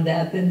that found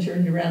that then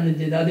turned around and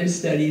did other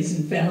studies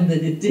and found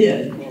that it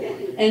did.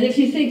 And if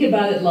you think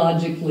about it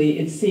logically,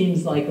 it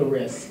seems like a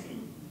risk.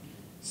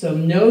 So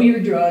know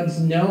your drugs,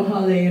 know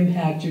how they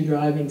impact your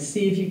driving,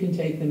 see if you can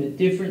take them at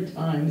different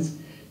times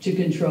to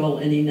control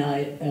any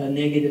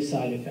negative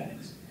side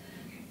effects.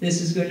 This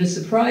is going to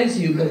surprise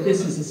you, but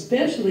this is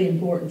especially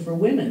important for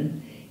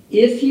women.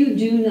 If you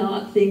do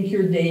not think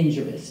you're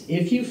dangerous,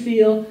 if you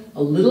feel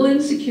a little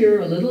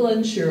insecure, a little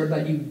unsure,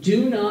 but you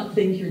do not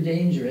think you're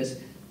dangerous,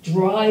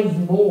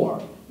 drive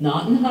more.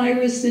 Not in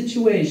high-risk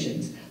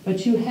situations,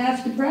 but you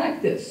have to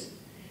practice.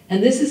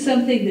 And this is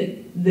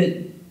something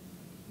that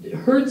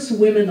hurts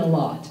women a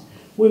lot.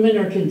 Women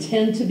are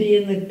content to be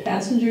in the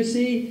passenger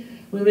seat.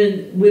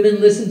 Women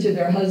listen to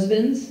their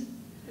husbands.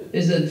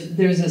 There's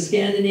a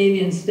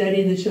Scandinavian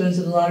study that shows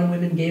that a lot of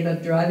women gave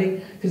up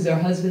driving because their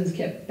husbands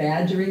kept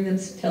badgering them,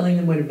 telling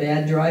them what a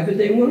bad driver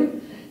they were.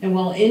 And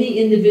while any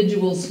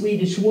individual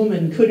Swedish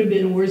woman could have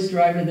been a worse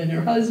driver than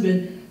her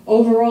husband,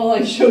 overall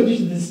I showed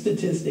you the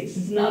statistics.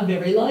 It's not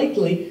very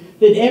likely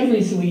that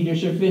every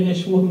Swedish or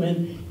Finnish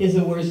woman is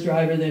a worse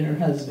driver than her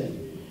husband.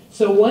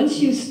 So once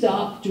you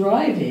stop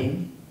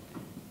driving,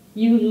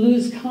 you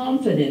lose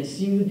confidence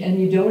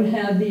and you don't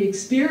have the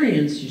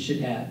experience you should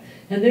have.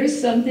 And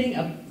there's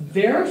a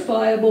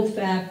verifiable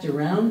fact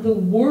around the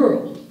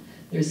world.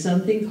 There's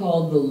something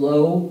called the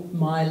low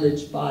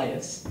mileage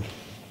bias.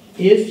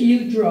 If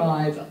you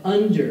drive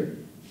under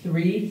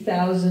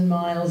 3,000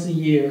 miles a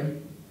year,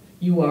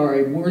 you are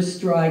a worse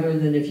driver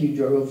than if you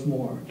drove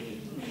more.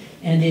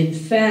 And in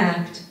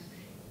fact,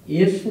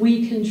 if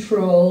we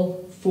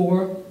control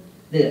for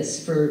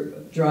this, for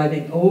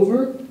driving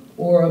over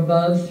or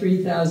above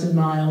 3,000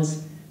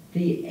 miles,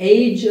 the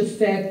age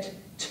effect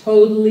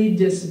totally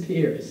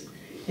disappears.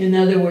 In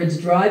other words,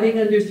 driving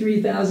under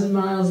 3,000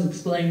 miles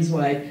explains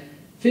why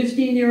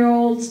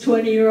 15-year-olds,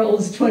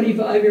 20-year-olds,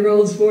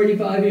 25-year-olds,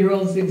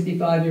 45-year-olds,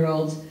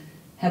 65-year-olds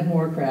have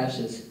more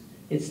crashes.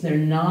 It's they're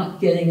not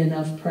getting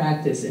enough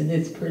practice, and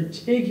it's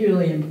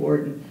particularly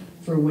important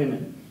for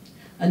women.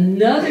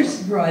 Another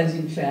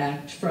surprising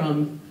fact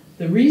from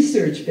the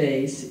research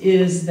base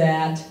is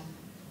that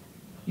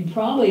you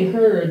probably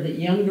heard that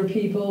younger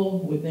people,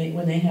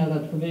 when they have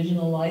a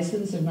provisional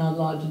license, are not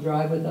allowed to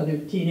drive with other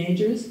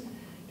teenagers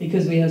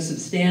because we have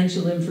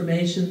substantial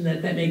information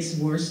that makes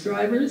them worse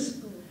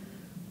drivers.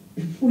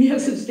 We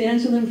have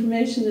substantial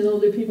information that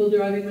older people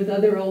driving with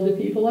other older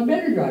people are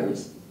better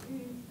drivers.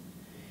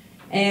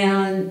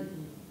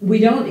 And we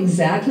don't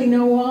exactly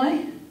know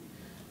why,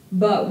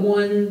 but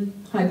one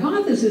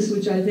hypothesis,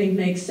 which I think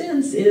makes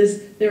sense,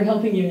 is they're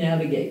helping you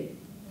navigate.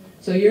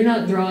 So you're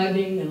not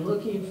driving and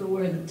looking for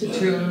where to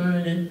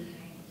turn, and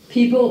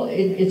people,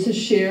 it's a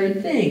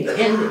shared thing.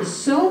 And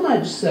so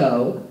much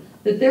so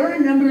that there are a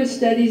number of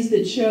studies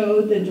that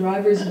show that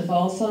drivers with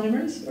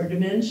Alzheimer's or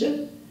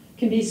dementia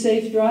can be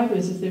safe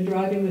drivers if they're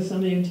driving with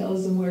somebody who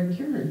tells them where to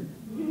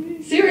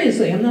turn.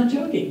 Seriously, I'm not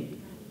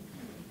joking.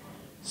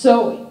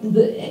 So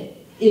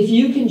if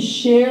you can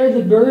share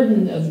the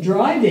burden of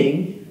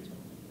driving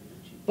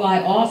by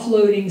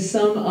offloading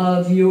some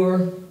of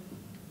your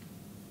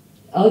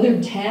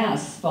other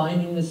tasks,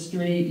 finding the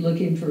street,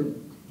 looking for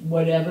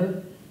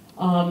whatever,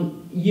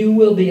 you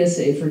will be a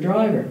safer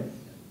driver.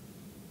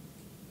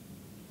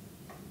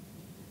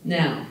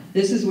 Now,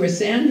 this is where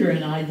Sandra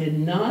and I did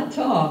not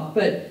talk,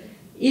 but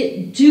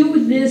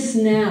do this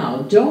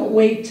now. Don't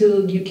wait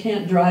till you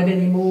can't drive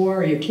anymore,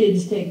 or your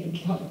kids take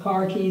the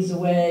car keys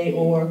away,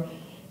 or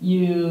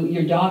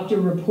your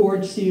doctor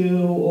reports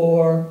you,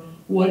 or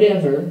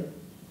whatever.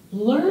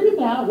 Learn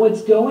about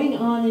what's going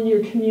on in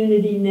your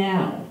community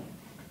now,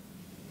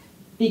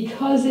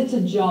 because it's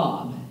a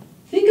job.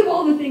 Think of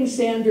all the things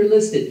Sandra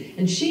listed,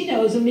 and she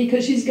knows them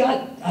because she's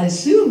got, I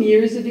assume,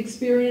 years of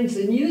experience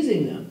in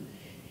using them.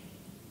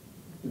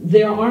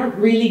 There aren't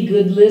really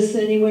good lists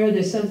anywhere.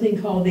 There's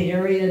something called the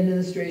Area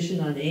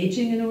Administration on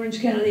Aging in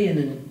Orange County, and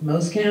in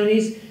most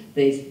counties.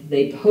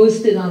 They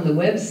post it on the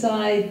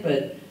website,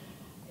 but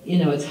you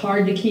know, it's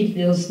hard to keep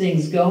those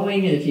things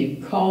going, and if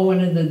you call one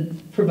of the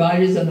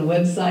providers on the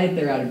website,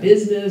 they're out of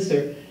business,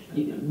 or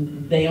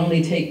they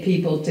only take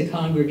people to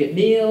congregate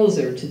meals,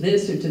 or to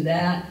this or to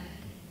that.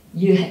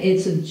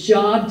 It's a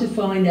job to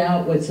find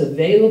out what's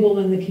available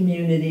in the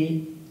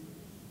community.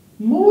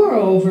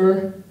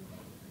 Moreover,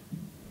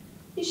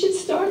 you should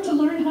start to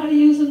learn how to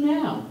use them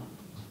now.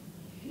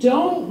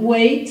 Don't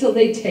wait till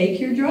they take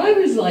your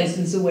driver's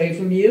license away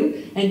from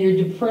you and you're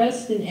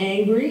depressed and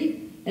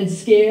angry and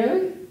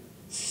scared.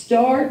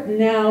 Start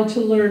now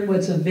to learn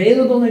what's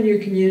available in your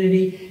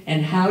community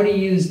and how to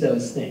use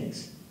those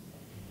things.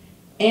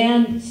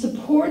 And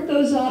support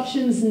those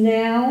options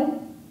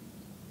now,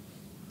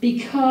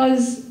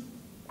 because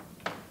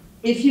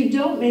if you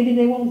don't, maybe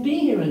they won't be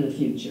here in the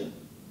future.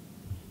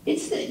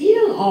 You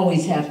don't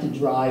always have to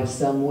drive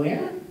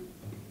somewhere.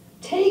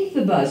 Take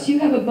the bus. You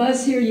have a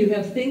bus here, you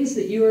have things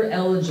that you are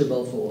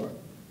eligible for.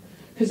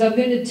 Because I'm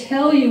going to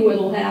tell you what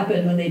will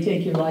happen when they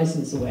take your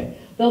license away.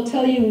 They'll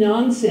tell you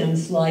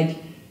nonsense like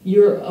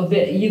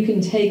you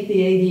can take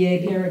the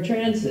ADA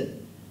paratransit.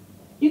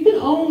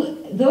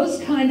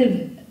 Those kind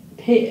of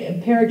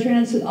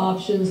paratransit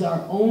options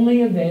are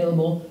only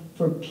available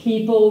for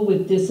people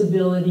with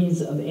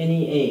disabilities of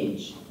any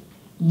age.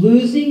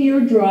 Losing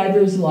your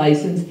driver's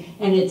license,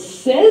 and it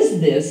says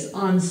this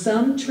on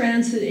some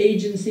transit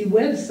agency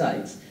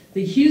websites.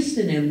 The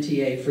Houston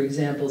MTA, for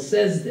example,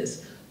 says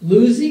this.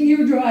 Losing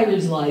your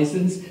driver's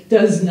license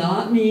does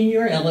not mean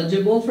you're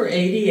eligible for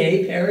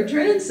ADA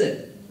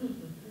paratransit.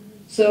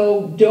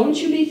 So don't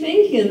you be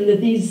thinking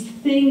that these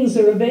things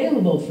are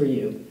available for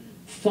you.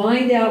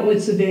 Find out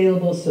what's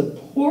available,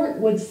 support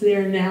what's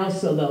there now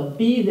so they'll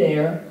be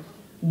there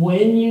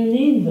when you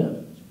need them.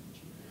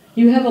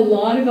 You have a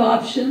lot of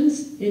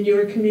options in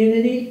your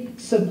community.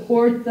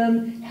 Support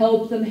them,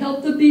 help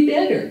them be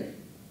better.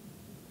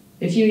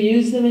 If you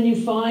use them and you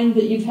find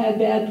that you've had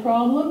bad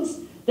problems,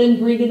 then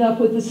bring it up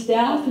with the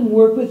staff and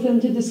work with them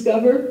to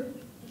discover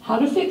how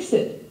to fix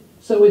it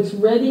so it's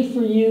ready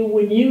for you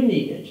when you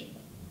need it.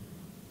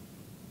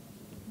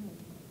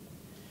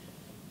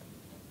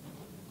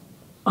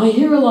 I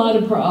hear a lot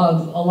of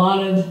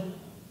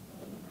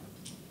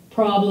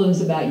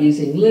problems about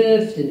using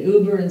Lyft and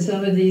Uber and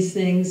some of these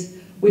things,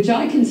 which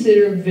I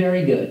consider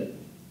very good.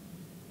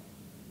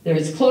 They're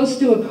as close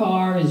to a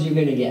car as you're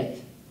going to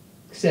get,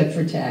 except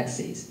for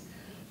taxis.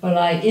 But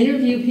I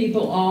interview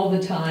people all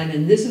the time,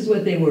 and this is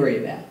what they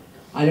worry about.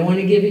 I don't want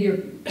to give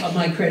you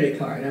my credit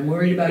card. I'm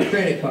worried about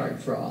credit card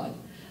fraud.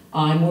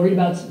 I'm worried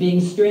about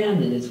being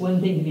stranded. It's one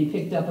thing to be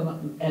picked up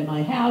at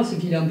my house.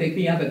 If you don't pick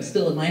me up, I'm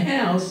still at my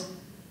house.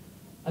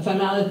 If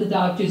I'm out at the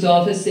doctor's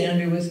office,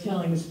 Sandra was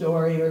telling a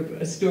story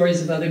or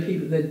stories of other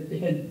people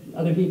that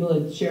other people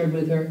had shared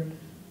with her.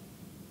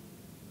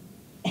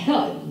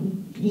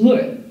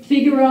 Look,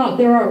 figure out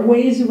there are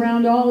ways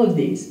around all of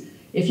these.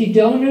 If you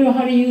don't know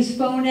how to use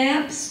phone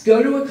apps,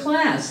 go to a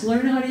class,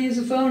 learn how to use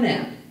a phone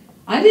app.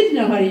 I didn't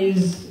know how to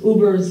use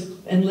Uber's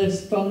and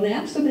Lyft's phone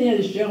app. Somebody had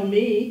to show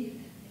me.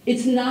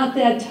 It's not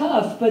that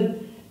tough,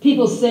 but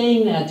people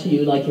saying that to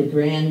you like your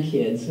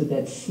grandkids with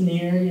that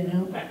sneer, you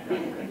know.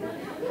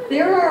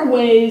 There are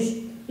ways,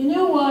 you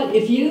know what,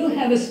 if you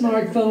have a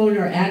smartphone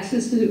or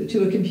access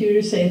to a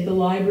computer, say at the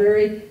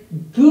library,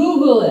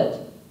 Google it.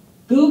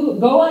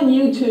 Go on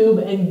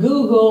YouTube and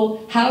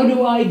Google, how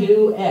do I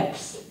do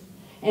X?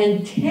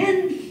 And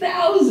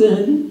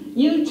 10,000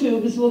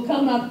 YouTubes will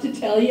come up to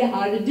tell you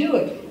how to do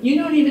it. You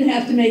don't even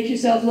have to make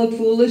yourself look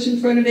foolish in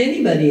front of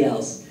anybody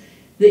else.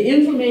 The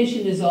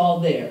information is all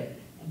there.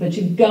 But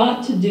you've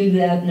got to do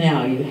that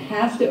now. You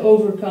have to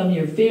overcome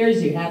your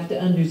fears. You have to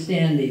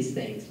understand these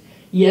things.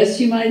 Yes,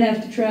 you might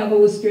have to travel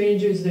with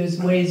strangers. There's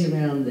ways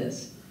around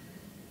this.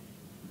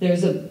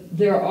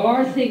 There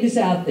are things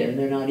out there.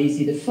 They're not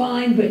easy to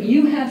find, but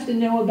you have to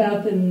know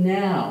about them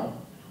now.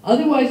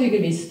 Otherwise, you're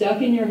going to be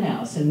stuck in your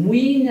house. And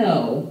we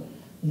know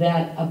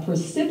that a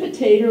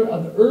precipitator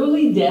of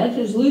early death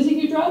is losing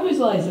your driver's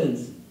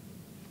license,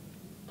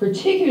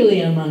 particularly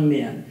among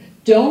men.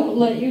 Don't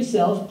let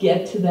yourself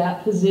get to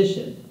that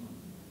position.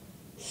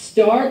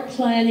 Start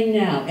planning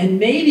now. And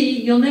maybe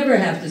you'll never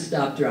have to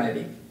stop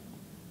driving.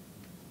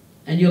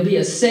 And you'll be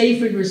a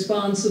safe and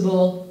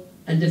responsible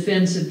and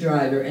defensive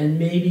driver, and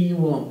maybe you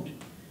won't.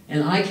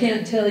 And I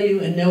can't tell you,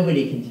 and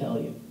nobody can tell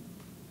you.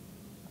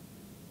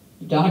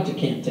 Your doctor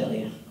can't tell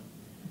you.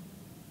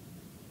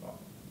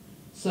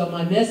 So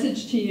my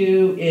message to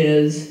you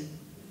is,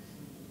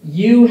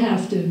 you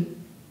have to,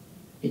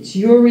 it's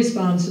your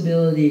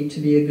responsibility to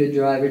be a good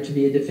driver, to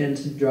be a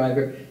defensive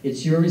driver.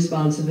 It's your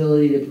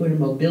responsibility to put a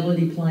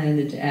mobility plan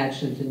into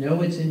action, to know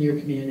what's in your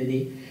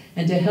community,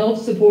 and to help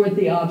support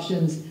the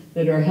options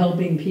that are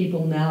helping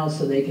people now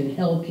so they can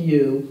help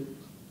you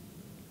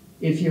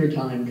if your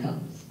time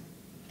comes.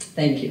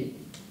 Thank you.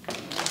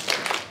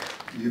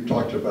 You've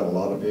talked about a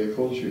lot of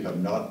vehicles. You have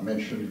not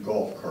mentioned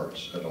golf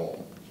carts at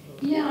all.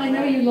 Yeah, I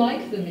know you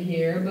like them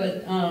here,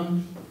 but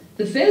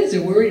the feds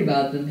are worried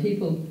about them.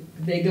 People,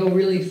 they go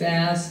really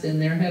fast, and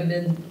there have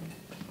been,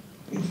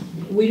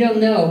 we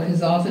don't know,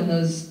 because often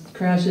those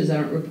crashes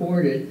aren't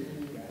reported.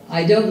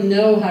 I don't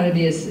know how to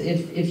be,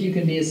 if you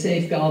can be a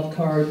safe golf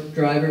cart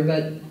driver,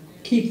 but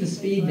keep the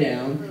speed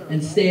down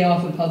and stay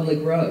off of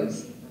public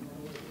roads.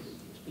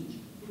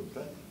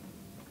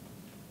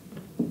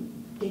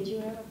 Did you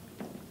have a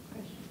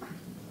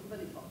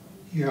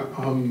Yeah,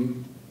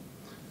 I'm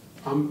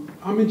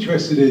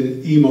interested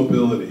in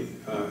e-mobility.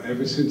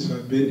 Ever since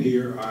I've been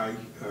here, I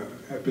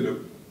have been a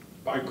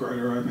bike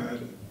rider. I've had,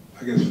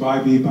 I guess,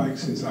 5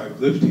 e-bikes since I've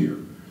lived here.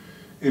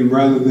 And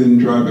rather than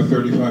drive a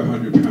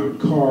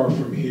 3,500-pound car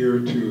from here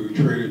to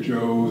Trader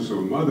Joe's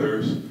or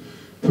Mother's,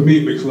 for me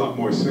it makes a lot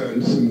more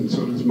sense, and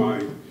so does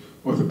my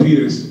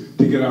orthopedist,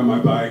 to get on my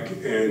bike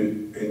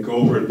and go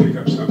over and pick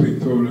up something,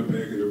 throw in a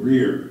bag in the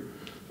rear.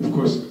 Of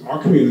course, our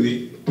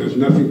community does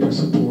nothing to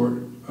support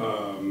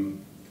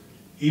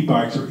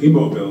e-bikes or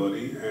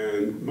e-mobility,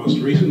 and most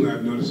recently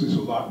I've noticed there's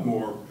a lot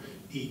more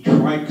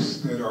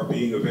e-trikes that are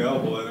being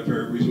available at a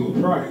very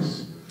reasonable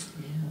price.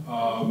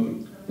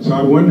 So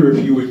I wonder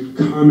if you would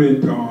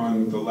comment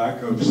on the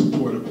lack of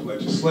supportive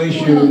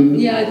legislation. Well,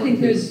 yeah, I think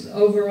there's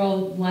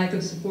overall lack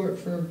of support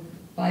for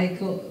bike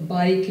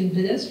and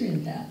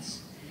pedestrian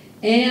paths.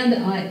 And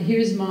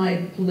here's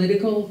my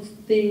political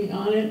thing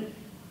on it.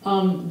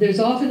 There's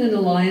often an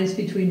alliance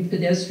between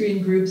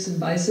pedestrian groups and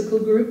bicycle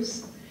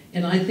groups,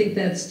 and I think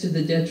that's to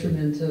the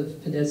detriment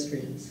of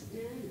pedestrians,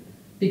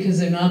 because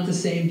they're not the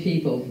same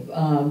people.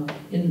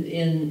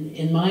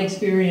 In my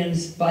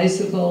experience,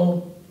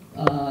 bicycle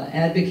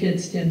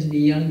advocates tend to be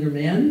younger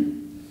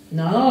men.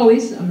 Not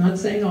always, I'm not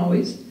saying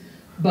always,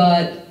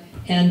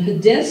 and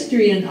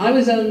pedestrian, I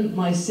was on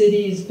my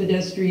city's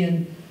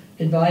pedestrian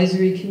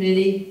advisory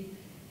committee,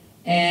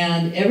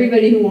 and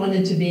everybody who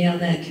wanted to be on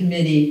that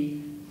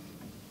committee,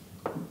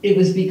 it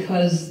was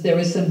because there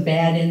was some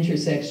bad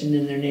intersection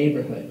in their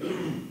neighborhood.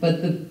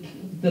 But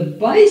the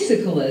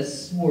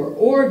bicyclists were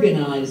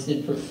organized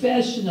and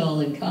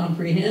professional and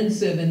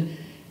comprehensive,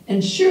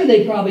 and sure,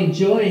 they probably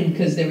joined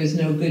because there was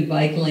no good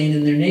bike lane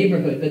in their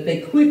neighborhood, but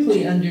they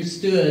quickly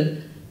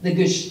understood the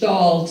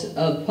gestalt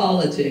of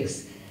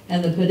politics,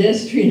 and the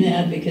pedestrian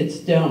advocates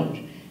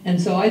don't. And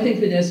so I think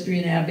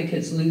pedestrian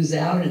advocates lose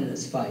out in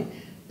this fight.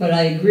 But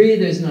I agree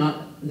they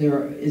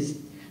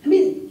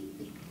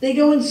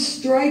go and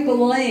stripe a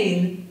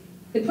lane.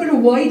 They put a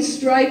white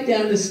stripe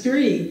down the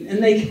street,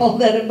 and they call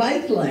that a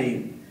bike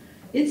lane.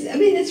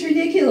 It's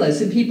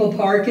ridiculous, and people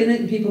park in it,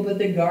 and people put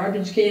their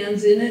garbage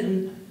cans in it,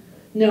 and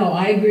no,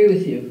 I agree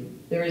with you.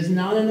 There is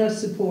not enough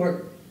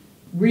support,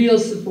 real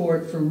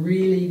support for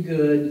really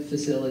good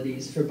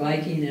facilities for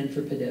biking and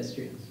for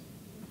pedestrians.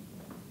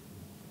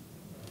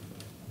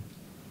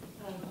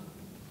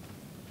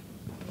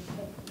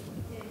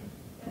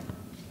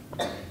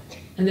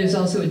 And there's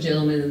also a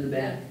gentleman in the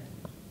back.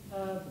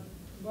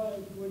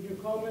 But would you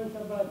comment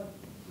about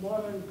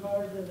modern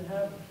cars that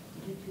have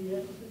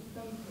GPS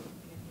systems?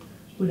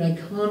 Would I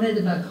comment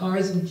about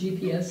cars with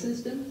GPS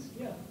systems?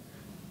 Yeah.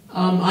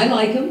 I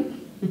like them.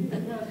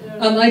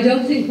 I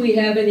don't think we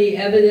have any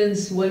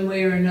evidence one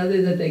way or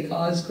another that they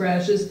cause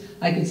crashes.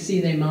 I could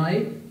see they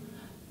might.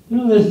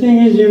 No, the thing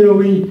is, you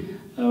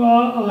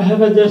know, I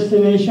have a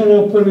destination,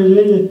 I put it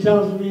in, it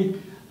tells me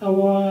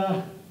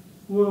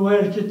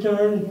where to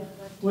turn,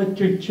 what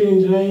to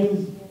change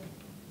lanes.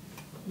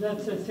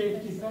 That's a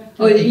safety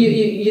factor. Oh,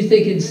 you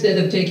think instead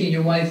of taking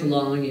your wife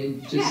along,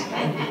 you just...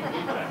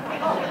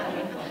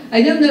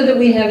 I don't know that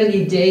we have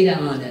any data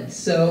on it,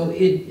 so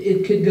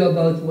it could go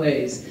both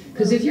ways.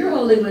 Because if you're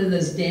holding one of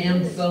those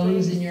damn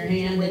phones in your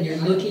hand and you're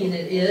looking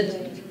at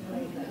it,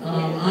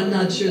 I'm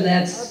not sure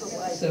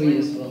that's so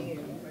useful,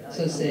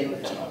 so safe.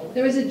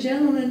 There was a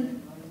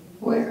gentleman.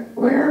 Where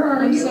are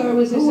I'm you? sorry,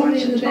 was there Who somebody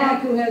wants in the to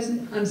back talk? who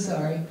hasn't? I'm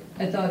sorry.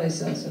 I thought I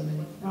saw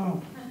somebody. Oh.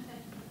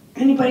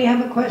 Anybody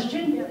have a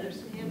question? Yeah,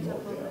 there's hands up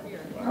over here.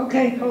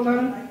 Okay, hold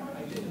on.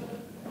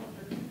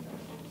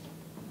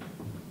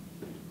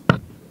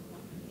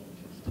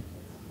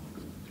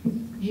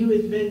 You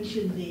had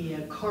mentioned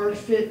the car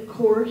fit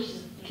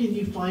course. Can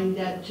you find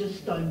that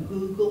just on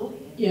Google?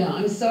 Yeah,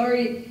 I'm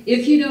sorry.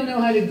 If you don't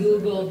know how to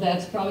Google,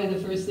 that's probably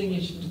the first thing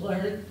you should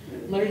learn.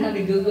 Learn how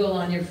to Google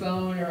on your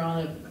phone or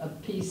on a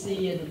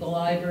PC at the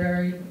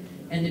library.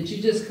 And if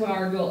you just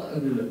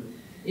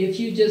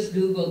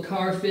Google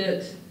car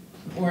fit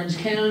Orange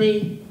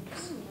County,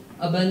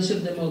 a bunch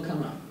of them will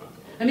come up.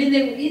 I mean,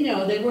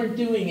 they weren't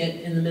doing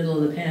it in the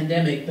middle of the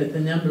pandemic, but the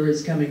number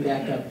is coming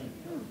back up.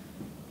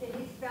 Can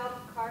you spell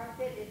car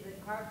fit? Is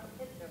it car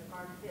fit or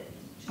car fit?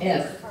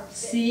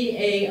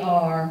 F-C-A-R-F-I-T.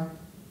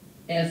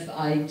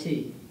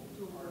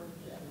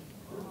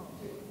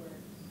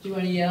 Do you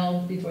want to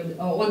yell before the,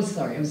 oh, I'm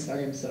sorry.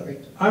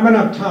 I'm an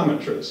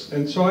optometrist,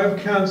 and so I've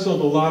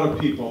counseled a lot of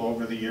people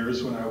over the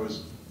years when I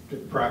was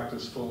in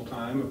practice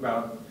full-time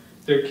about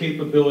their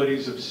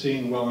capabilities of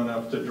seeing well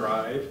enough to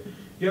drive. Do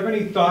you have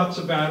any thoughts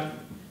about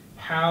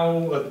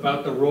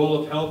the role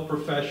of health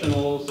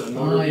professionals and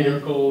motor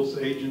vehicles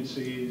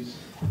agencies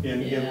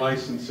in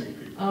licensing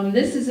people?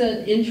 This is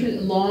a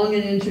long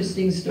and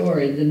interesting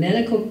story. The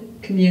medical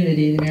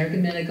community, the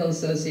American Medical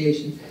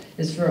Association,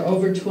 has for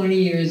over 20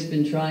 years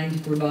been trying to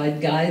provide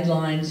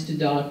guidelines to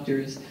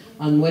doctors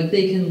on what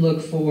they can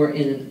look for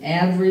in an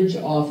average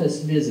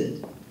office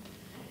visit.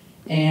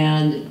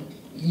 And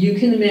you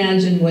can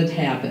imagine what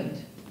happened.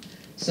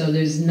 So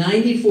there's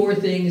 94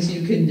 things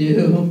you can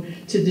do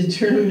to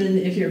determine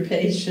if your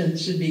patient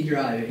should be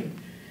driving.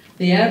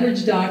 The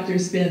average doctor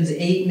spends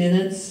 8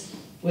 minutes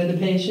with a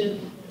patient.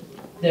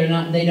 They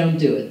don't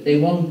do it. They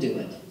won't do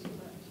it.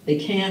 They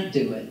can't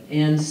do it.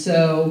 And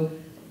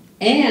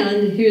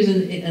here's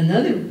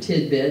another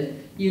tidbit.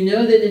 You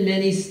know that in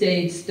many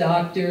states,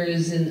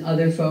 doctors and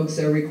other folks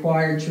are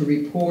required to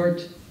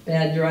report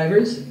bad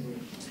drivers.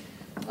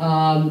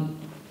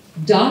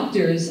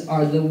 Doctors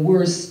are the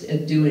worst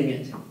at doing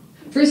it.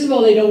 First of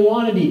all, they don't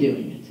want to be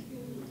doing it.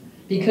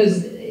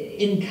 Because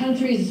in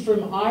countries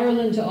from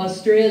Ireland to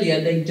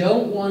Australia, they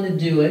don't want to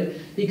do it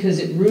because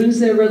it ruins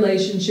their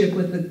relationship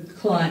with the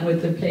client,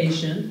 with the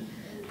patient.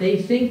 They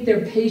think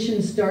their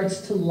patient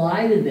starts to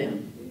lie to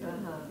them.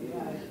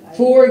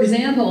 For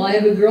example, I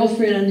have a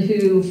girlfriend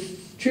who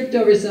tripped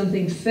over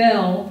something,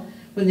 fell.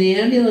 When the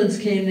ambulance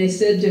came, they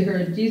said to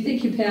her, "Do you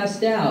think you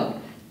passed out?"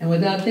 And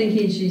without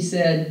thinking, she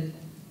said,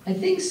 "I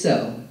think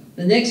so."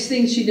 The next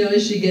thing she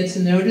knows, she gets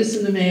a notice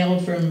in the mail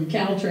from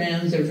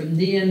Caltrans or from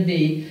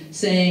DMV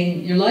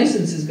saying, "Your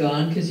license is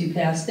gone because you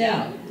passed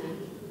out."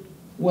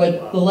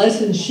 What the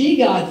lesson she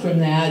got from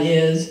that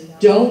is,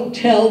 don't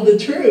tell the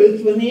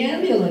truth when the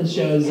ambulance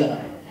shows up.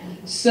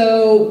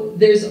 So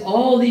there's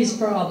all these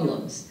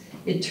problems.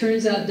 It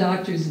turns out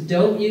doctors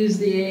don't use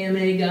the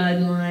AMA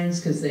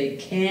guidelines because they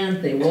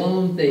can't, they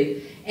won't,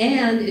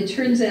 and it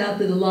turns out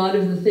that a lot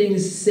of the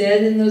things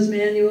said in those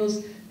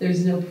manuals,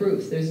 there's no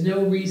proof, there's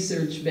no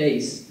research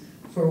base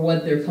for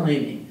what they're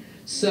claiming.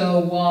 So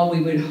while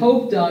we would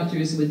hope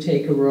doctors would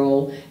take a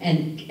role,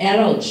 and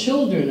adult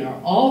children are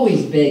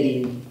always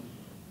begging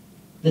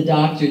the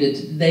doctor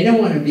they don't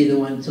want to be the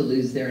one to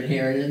lose their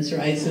inheritance,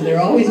 right? So they're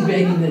always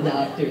begging the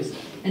doctors.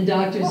 And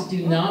doctors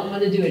do not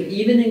want to do it,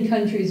 even in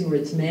countries where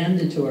it's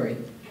mandatory,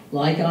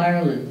 like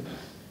Ireland,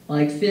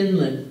 like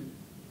Finland.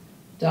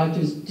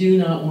 Doctors do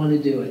not want to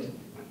do it.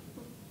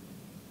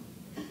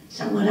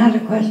 Someone had a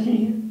question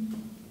here?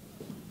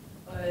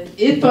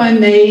 If I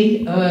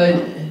may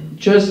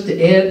just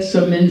add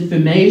some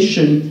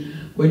information,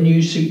 when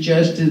you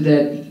suggested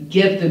that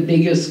get the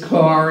biggest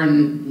car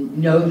and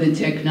know the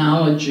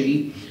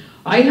technology,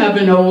 I have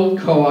an old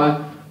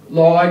car,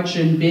 large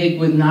and big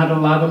with not a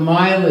lot of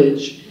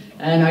mileage.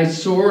 And I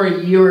saw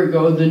a year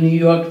ago the New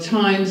York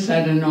Times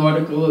had an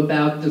article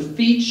about the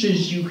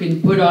features you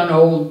can put on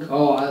old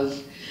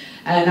cars.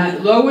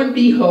 And lo and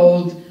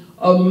behold,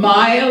 a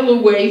mile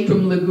away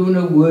from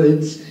Laguna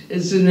Woods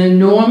is an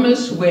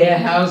enormous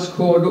warehouse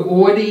called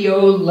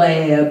Audio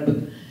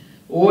Lab,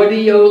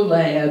 audio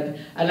lab,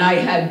 and I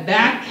had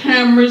back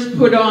cameras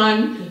put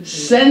on,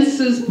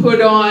 sensors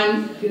put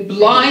on,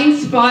 blind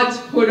spots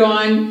put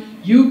on.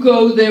 You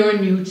go there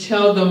and you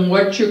tell them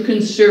what your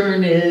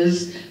concern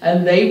is,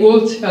 and they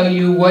will tell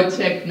you what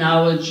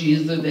technology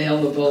is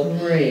available.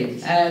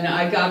 Great. And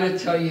I gotta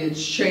tell you,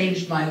 it's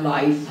changed my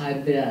life. I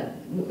bet.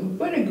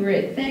 What a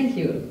great, thank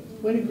you.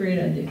 What a great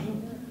idea.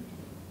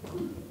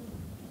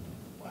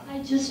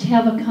 I just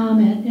have a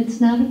comment. It's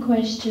not a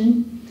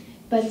question,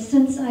 but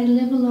since I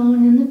live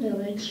alone in the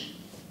village,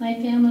 my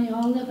family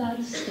all live out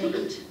of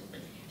state.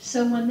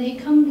 So when they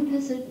come to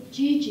visit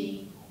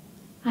Gigi,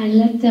 I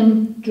let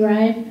them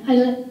drive, I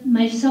let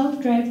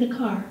myself drive the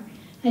car.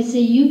 I say,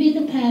 you be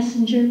the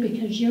passenger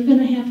because you're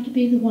gonna have to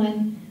be the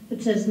one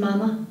that says,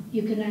 Mama,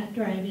 you cannot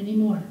drive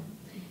anymore.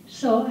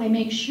 So I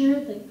make sure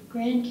that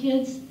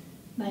grandkids,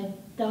 my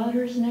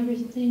daughters and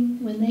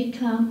everything, when they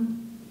come,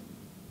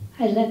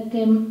 I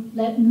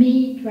let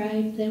me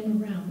drive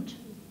them around.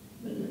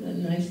 A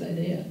nice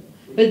idea.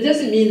 But it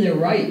doesn't mean they're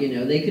right, you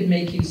know. They could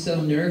make you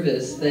so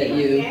nervous that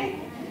you...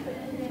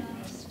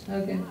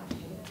 Okay.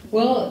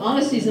 Well,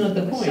 honesty's not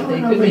the point.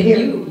 They could make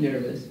you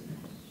nervous.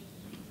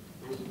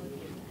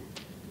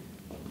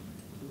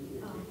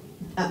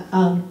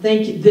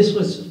 Thank you. This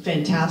was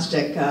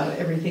fantastic,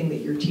 everything that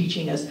you're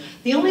teaching us.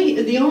 The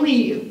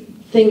only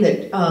thing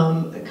that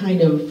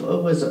kind of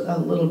was a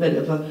little bit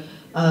of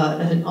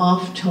an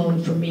off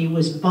tone for me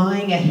was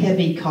buying a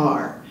heavy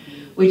car,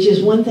 which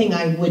is one thing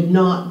I would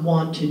not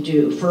want to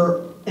do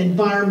for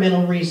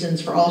environmental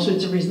reasons, for all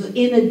sorts of reasons.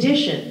 In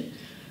addition,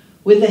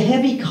 with a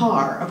heavy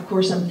car, of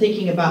course, I'm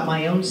thinking about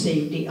my own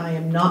safety. I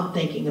am not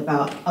thinking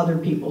about other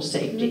people's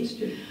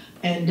safety.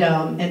 And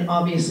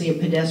obviously a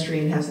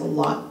pedestrian has a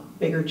lot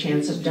bigger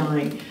chance of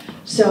dying.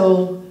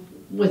 So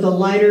with a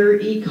lighter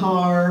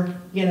e-car,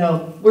 you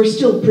know, we're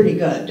still pretty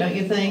good, don't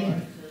you think?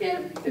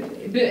 Yeah,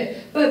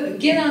 but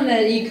get on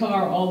that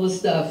e-car, all the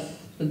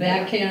stuff, the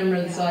back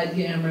camera, the side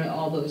camera,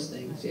 all those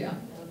things, yeah.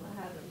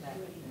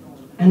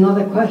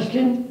 Another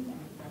question?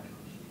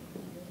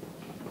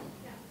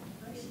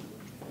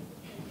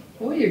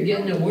 Boy, you're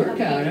getting a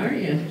workout,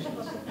 aren't you?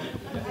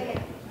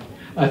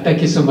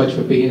 Thank you so much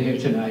for being here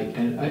tonight.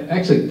 And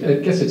I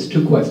guess it's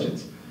two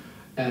questions.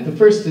 The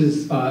first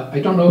is, I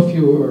don't know if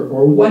you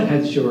or what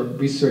has your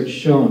research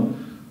shown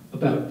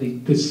about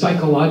the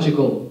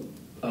psychological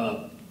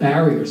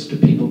barriers to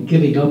people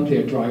giving up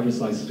their driver's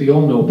license. We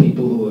all know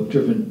people who have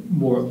driven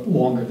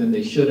longer than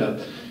they should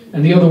have.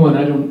 And the other one,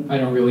 I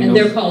don't really know. And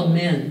they're called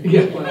men.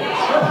 Yeah.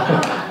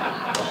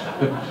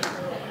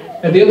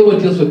 And the other one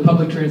deals with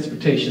public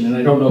transportation, and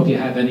I don't know if you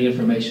have any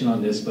information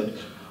on this, but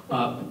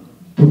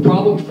the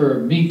problem for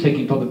me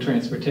taking public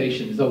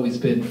transportation has always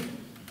been,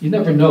 you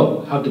never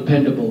know how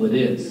dependable it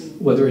is,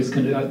 whether it's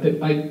going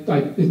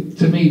to,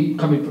 to me,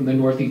 coming from the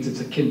Northeast, it's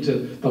akin to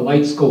the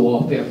lights go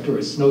off after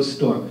a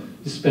snowstorm.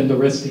 You spend the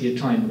rest of your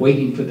time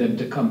waiting for them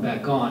to come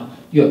back on.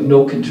 You have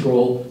no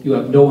control, you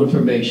have no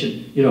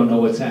information, you don't know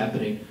what's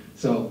happening.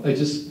 So I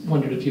just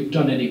wondered if you've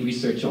done any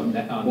research on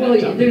that. Well,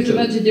 there's a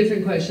bunch of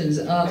different questions.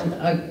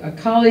 A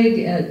colleague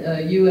at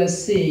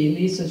USC,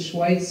 Lisa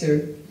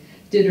Schweitzer,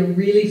 did a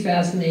really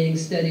fascinating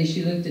study.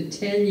 She looked at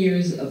 10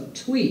 years of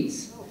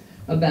tweets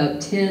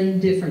about 10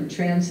 different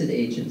transit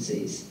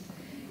agencies.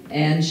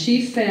 And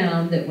she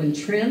found that when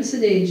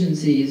transit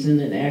agencies,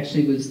 and it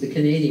actually was the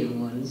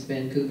Canadian ones,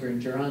 Vancouver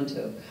and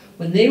Toronto,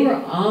 when they were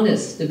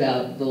honest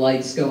about the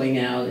lights going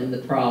out and the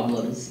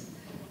problems,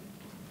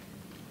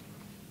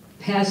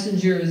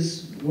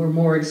 passengers were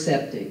more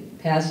accepting.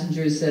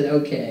 Passengers said,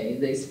 okay,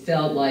 they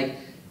felt like,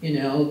 you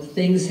know,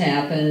 things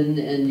happen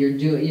and you're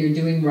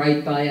doing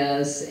right by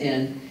us,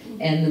 and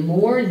the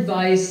more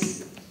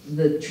advice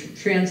the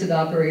transit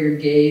operator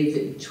gave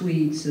in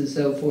tweets and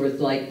so forth,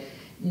 like,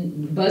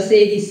 bus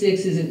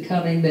 86 isn't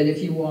coming, but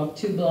if you walk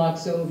 2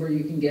 blocks over,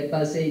 you can get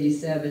bus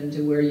 87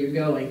 to where you're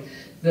going.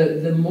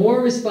 The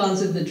more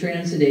responsive the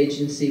transit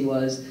agency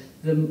was,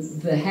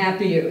 the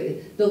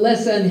happier, the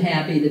less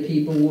unhappy the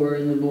people were,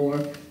 and the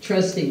more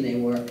trusting they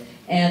were.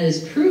 And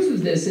as proof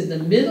of this, in the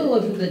middle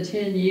of the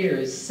 10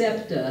 years,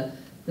 SEPTA,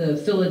 the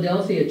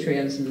Philadelphia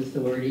Transit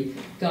Authority,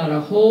 got a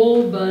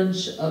whole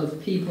bunch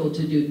of people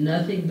to do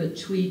nothing but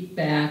tweet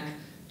back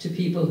to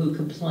people who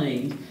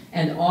complained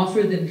and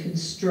offer them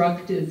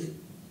constructive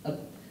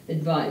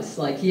advice.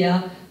 Like,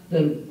 yeah,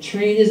 the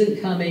train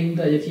isn't coming,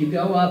 but if you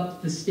go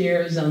up the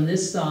stairs on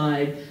this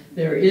side,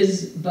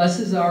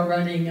 buses are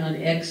running on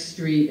X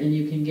Street, and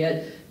you can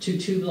get to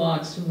 2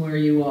 blocks from where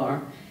you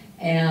are.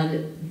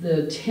 And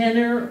the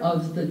tenor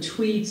of the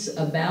tweets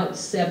about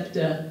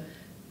SEPTA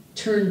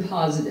turned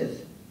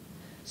positive.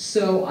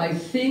 So I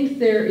think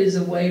there is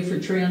a way for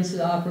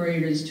transit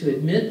operators to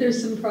admit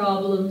there's some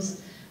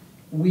problems.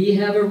 We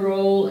have a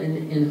role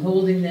in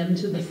holding them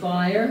to the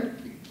fire.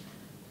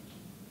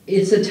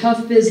 It's a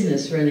tough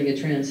business running a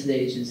transit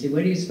agency.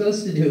 What are you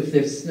supposed to do if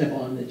there's snow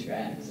on the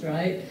tracks,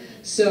 right?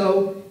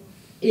 So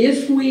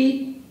if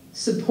we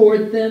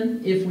support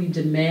them, if we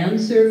demand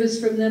service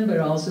from them, but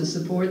also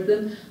support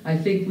them, I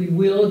think we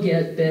will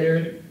get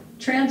better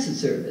transit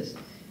service.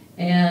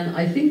 And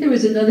I think there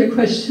was another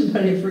question,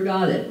 but I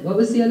forgot it. What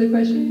was the other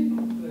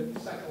question? The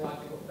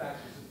psychological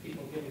factors of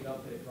people giving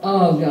up their drive.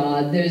 Oh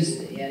God,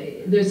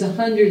 there's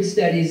 100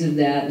 studies of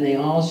that, and they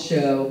all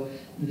show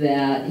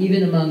that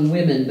even among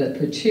women, but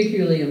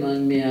particularly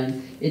among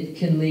men, it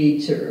can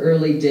lead to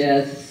early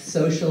death,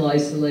 social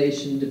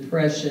isolation,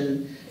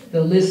 depression.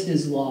 The list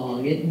is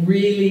long. It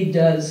really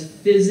does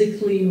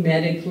physically,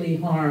 medically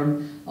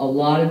harm a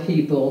lot of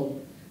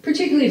people,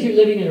 particularly if you're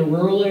living in a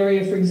rural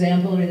area, for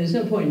example. I mean, there's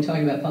no point in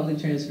talking about public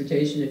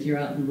transportation if you're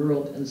out in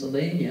rural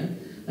Pennsylvania.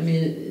 I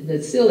mean,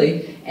 that's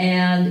silly.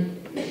 And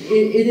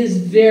it is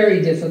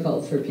very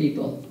difficult for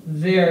people,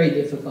 very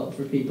difficult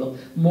for people.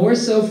 More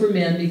so for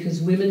men,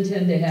 because women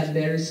tend to have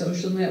better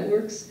social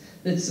networks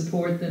that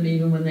support them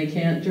even when they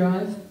can't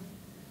drive.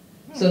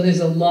 So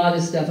there's a lot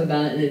of stuff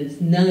about it,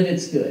 and none of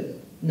it's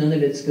good. None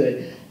of it's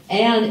good.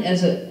 And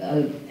as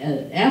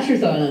an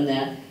afterthought on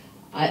that,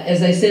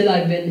 as I said,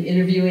 I've been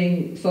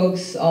interviewing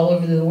folks all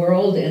over the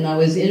world, and I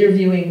was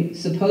interviewing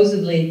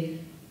supposedly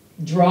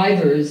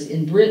drivers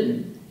in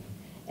Britain.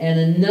 And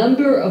a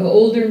number of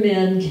older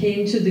men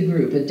came to the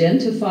group,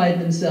 identified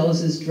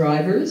themselves as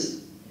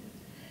drivers,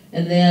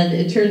 and then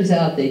it turns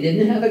out they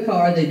didn't have a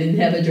car, they didn't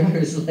have a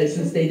driver's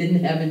license, they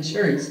didn't have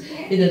insurance.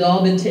 It had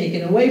all been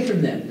taken away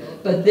from them.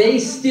 But they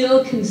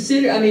still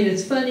consider, I mean,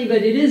 it's funny,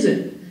 but it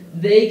isn't.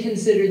 They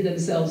considered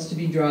themselves to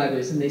be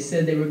drivers, and they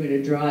said they were going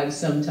to drive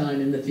sometime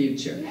in the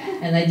future.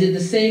 And I did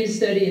the same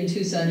study in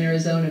Tucson,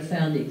 Arizona,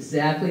 found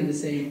exactly the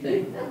same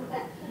thing.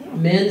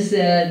 Men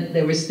said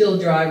they were still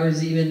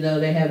drivers even though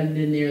they haven't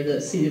been near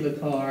the seat of a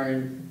car,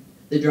 and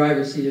the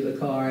driver's seat of a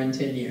car in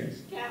 10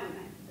 years.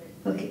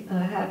 Okay,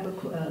 I have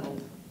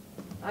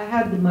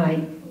the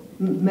mic.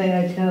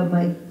 May I tell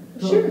my...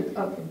 Sure.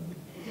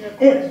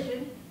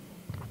 Okay.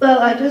 Well,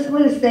 I just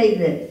want to say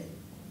this.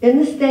 In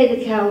the state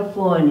of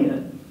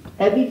California,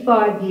 every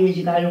 5 years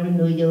you got to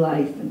renew your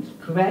license,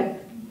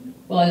 correct?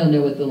 Well, I don't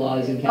know what the law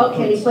is in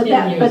California.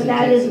 Okay, but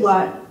that is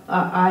what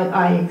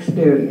I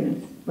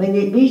experienced. When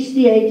you reach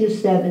the age of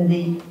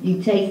 70,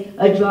 you take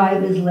a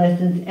driver's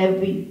license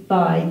every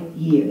 5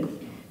 years.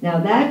 Now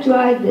that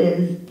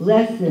driver's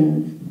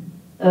license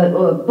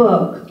or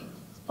book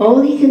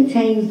only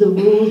contains the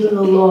rules and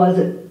the laws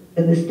in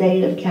the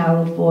state of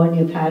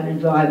California of how to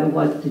drive and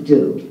what to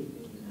do.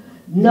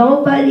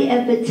 Nobody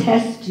ever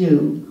tests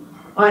you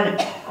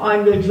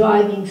on your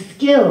driving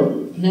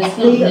skills. That's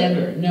not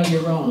never. No,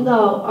 you're wrong.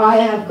 No, I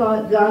have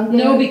gone there.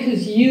 No,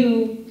 because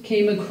you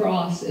came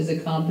across as a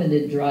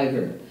competent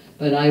driver.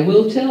 But I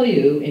will tell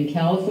you, in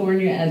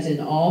California, as in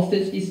all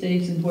 50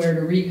 states and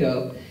Puerto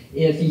Rico,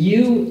 if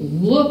you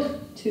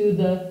look to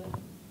the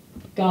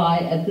guy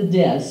at the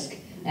desk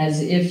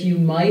as if you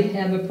might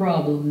have a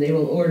problem, they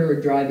will order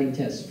a driving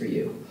test for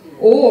you.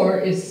 Or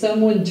if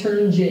someone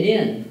turns you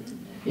in,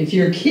 if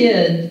your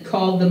kid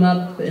called them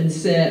up and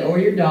said, or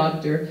your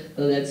doctor,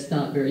 though that's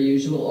not very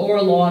usual, or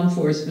a law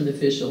enforcement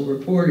official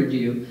reported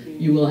you,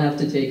 you will have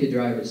to take a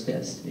driver's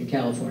test in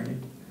California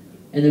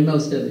and in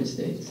most other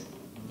states.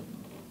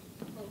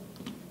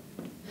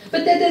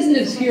 But that doesn't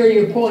obscure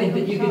your point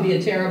that you can be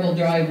a terrible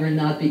driver and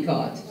not be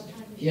caught.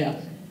 Yeah.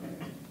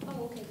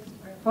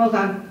 Hold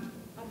on.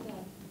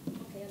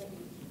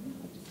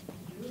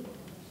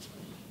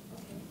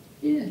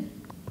 Yeah.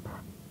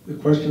 The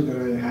question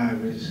that I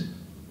have is,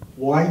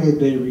 why did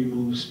they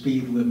remove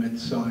speed limit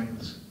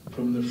signs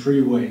from the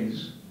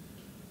freeways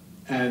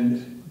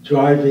and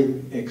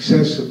driving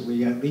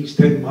excessively, at least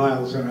 10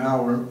 miles an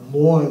hour,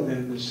 more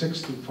than the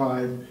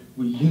 65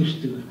 we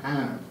used to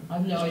have? I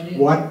have no idea.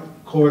 What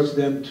caused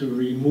them to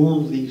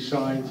remove these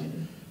signs?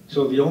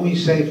 So the only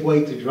safe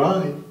way to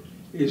drive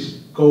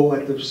is go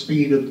at the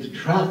speed of the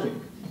traffic,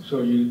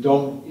 so you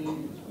don't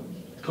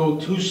go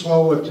too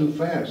slow or too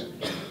fast.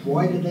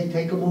 Why did they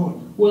take them off?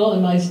 Well,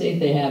 in my state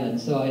they haven't,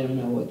 so I don't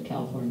know what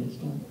California's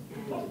done.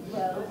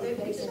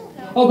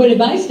 Oh, but in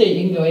my state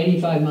you can go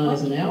 85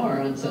 miles an hour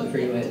on some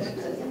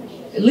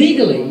freeways.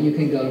 Legally, you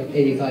can go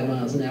 85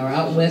 miles an hour.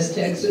 Out in West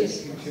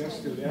Texas.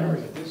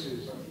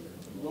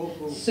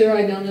 Sir,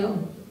 I don't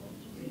know.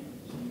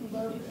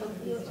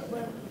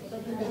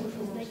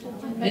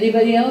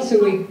 Anybody else,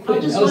 or we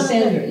quit? Oh,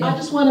 Sandra. Yeah. I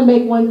just want to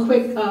make one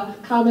quick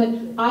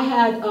comment. I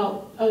had,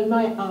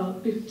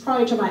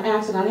 prior to my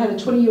accident, I had a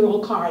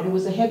 20-year-old car, and it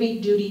was a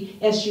heavy-duty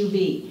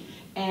SUV.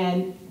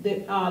 And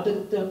the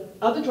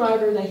other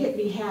driver that hit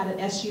me had an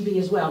SUV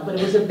as well, but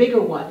it was a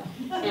bigger one.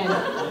 And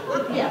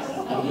yes,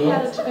 he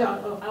had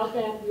an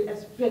Outback.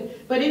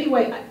 But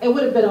anyway, it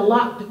would have been a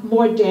lot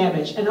more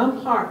damage. And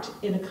I'm parked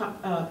in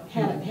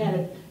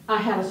a I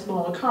had a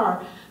smaller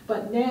car,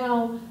 but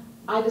now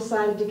I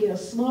decided to get a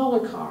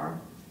smaller car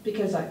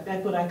because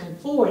that's what I could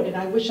afford, and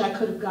I wish I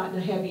could have gotten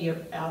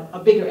a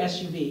bigger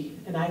SUV,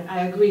 and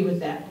I agree with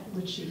that.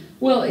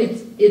 Well,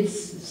 it's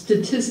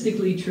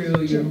statistically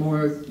true.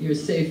 You're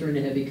safer in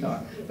a heavy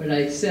car, but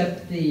I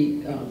accept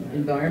the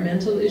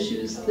environmental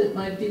issues that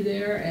might be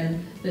there,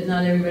 and that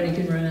not everybody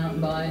can run out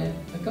and buy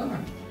a car.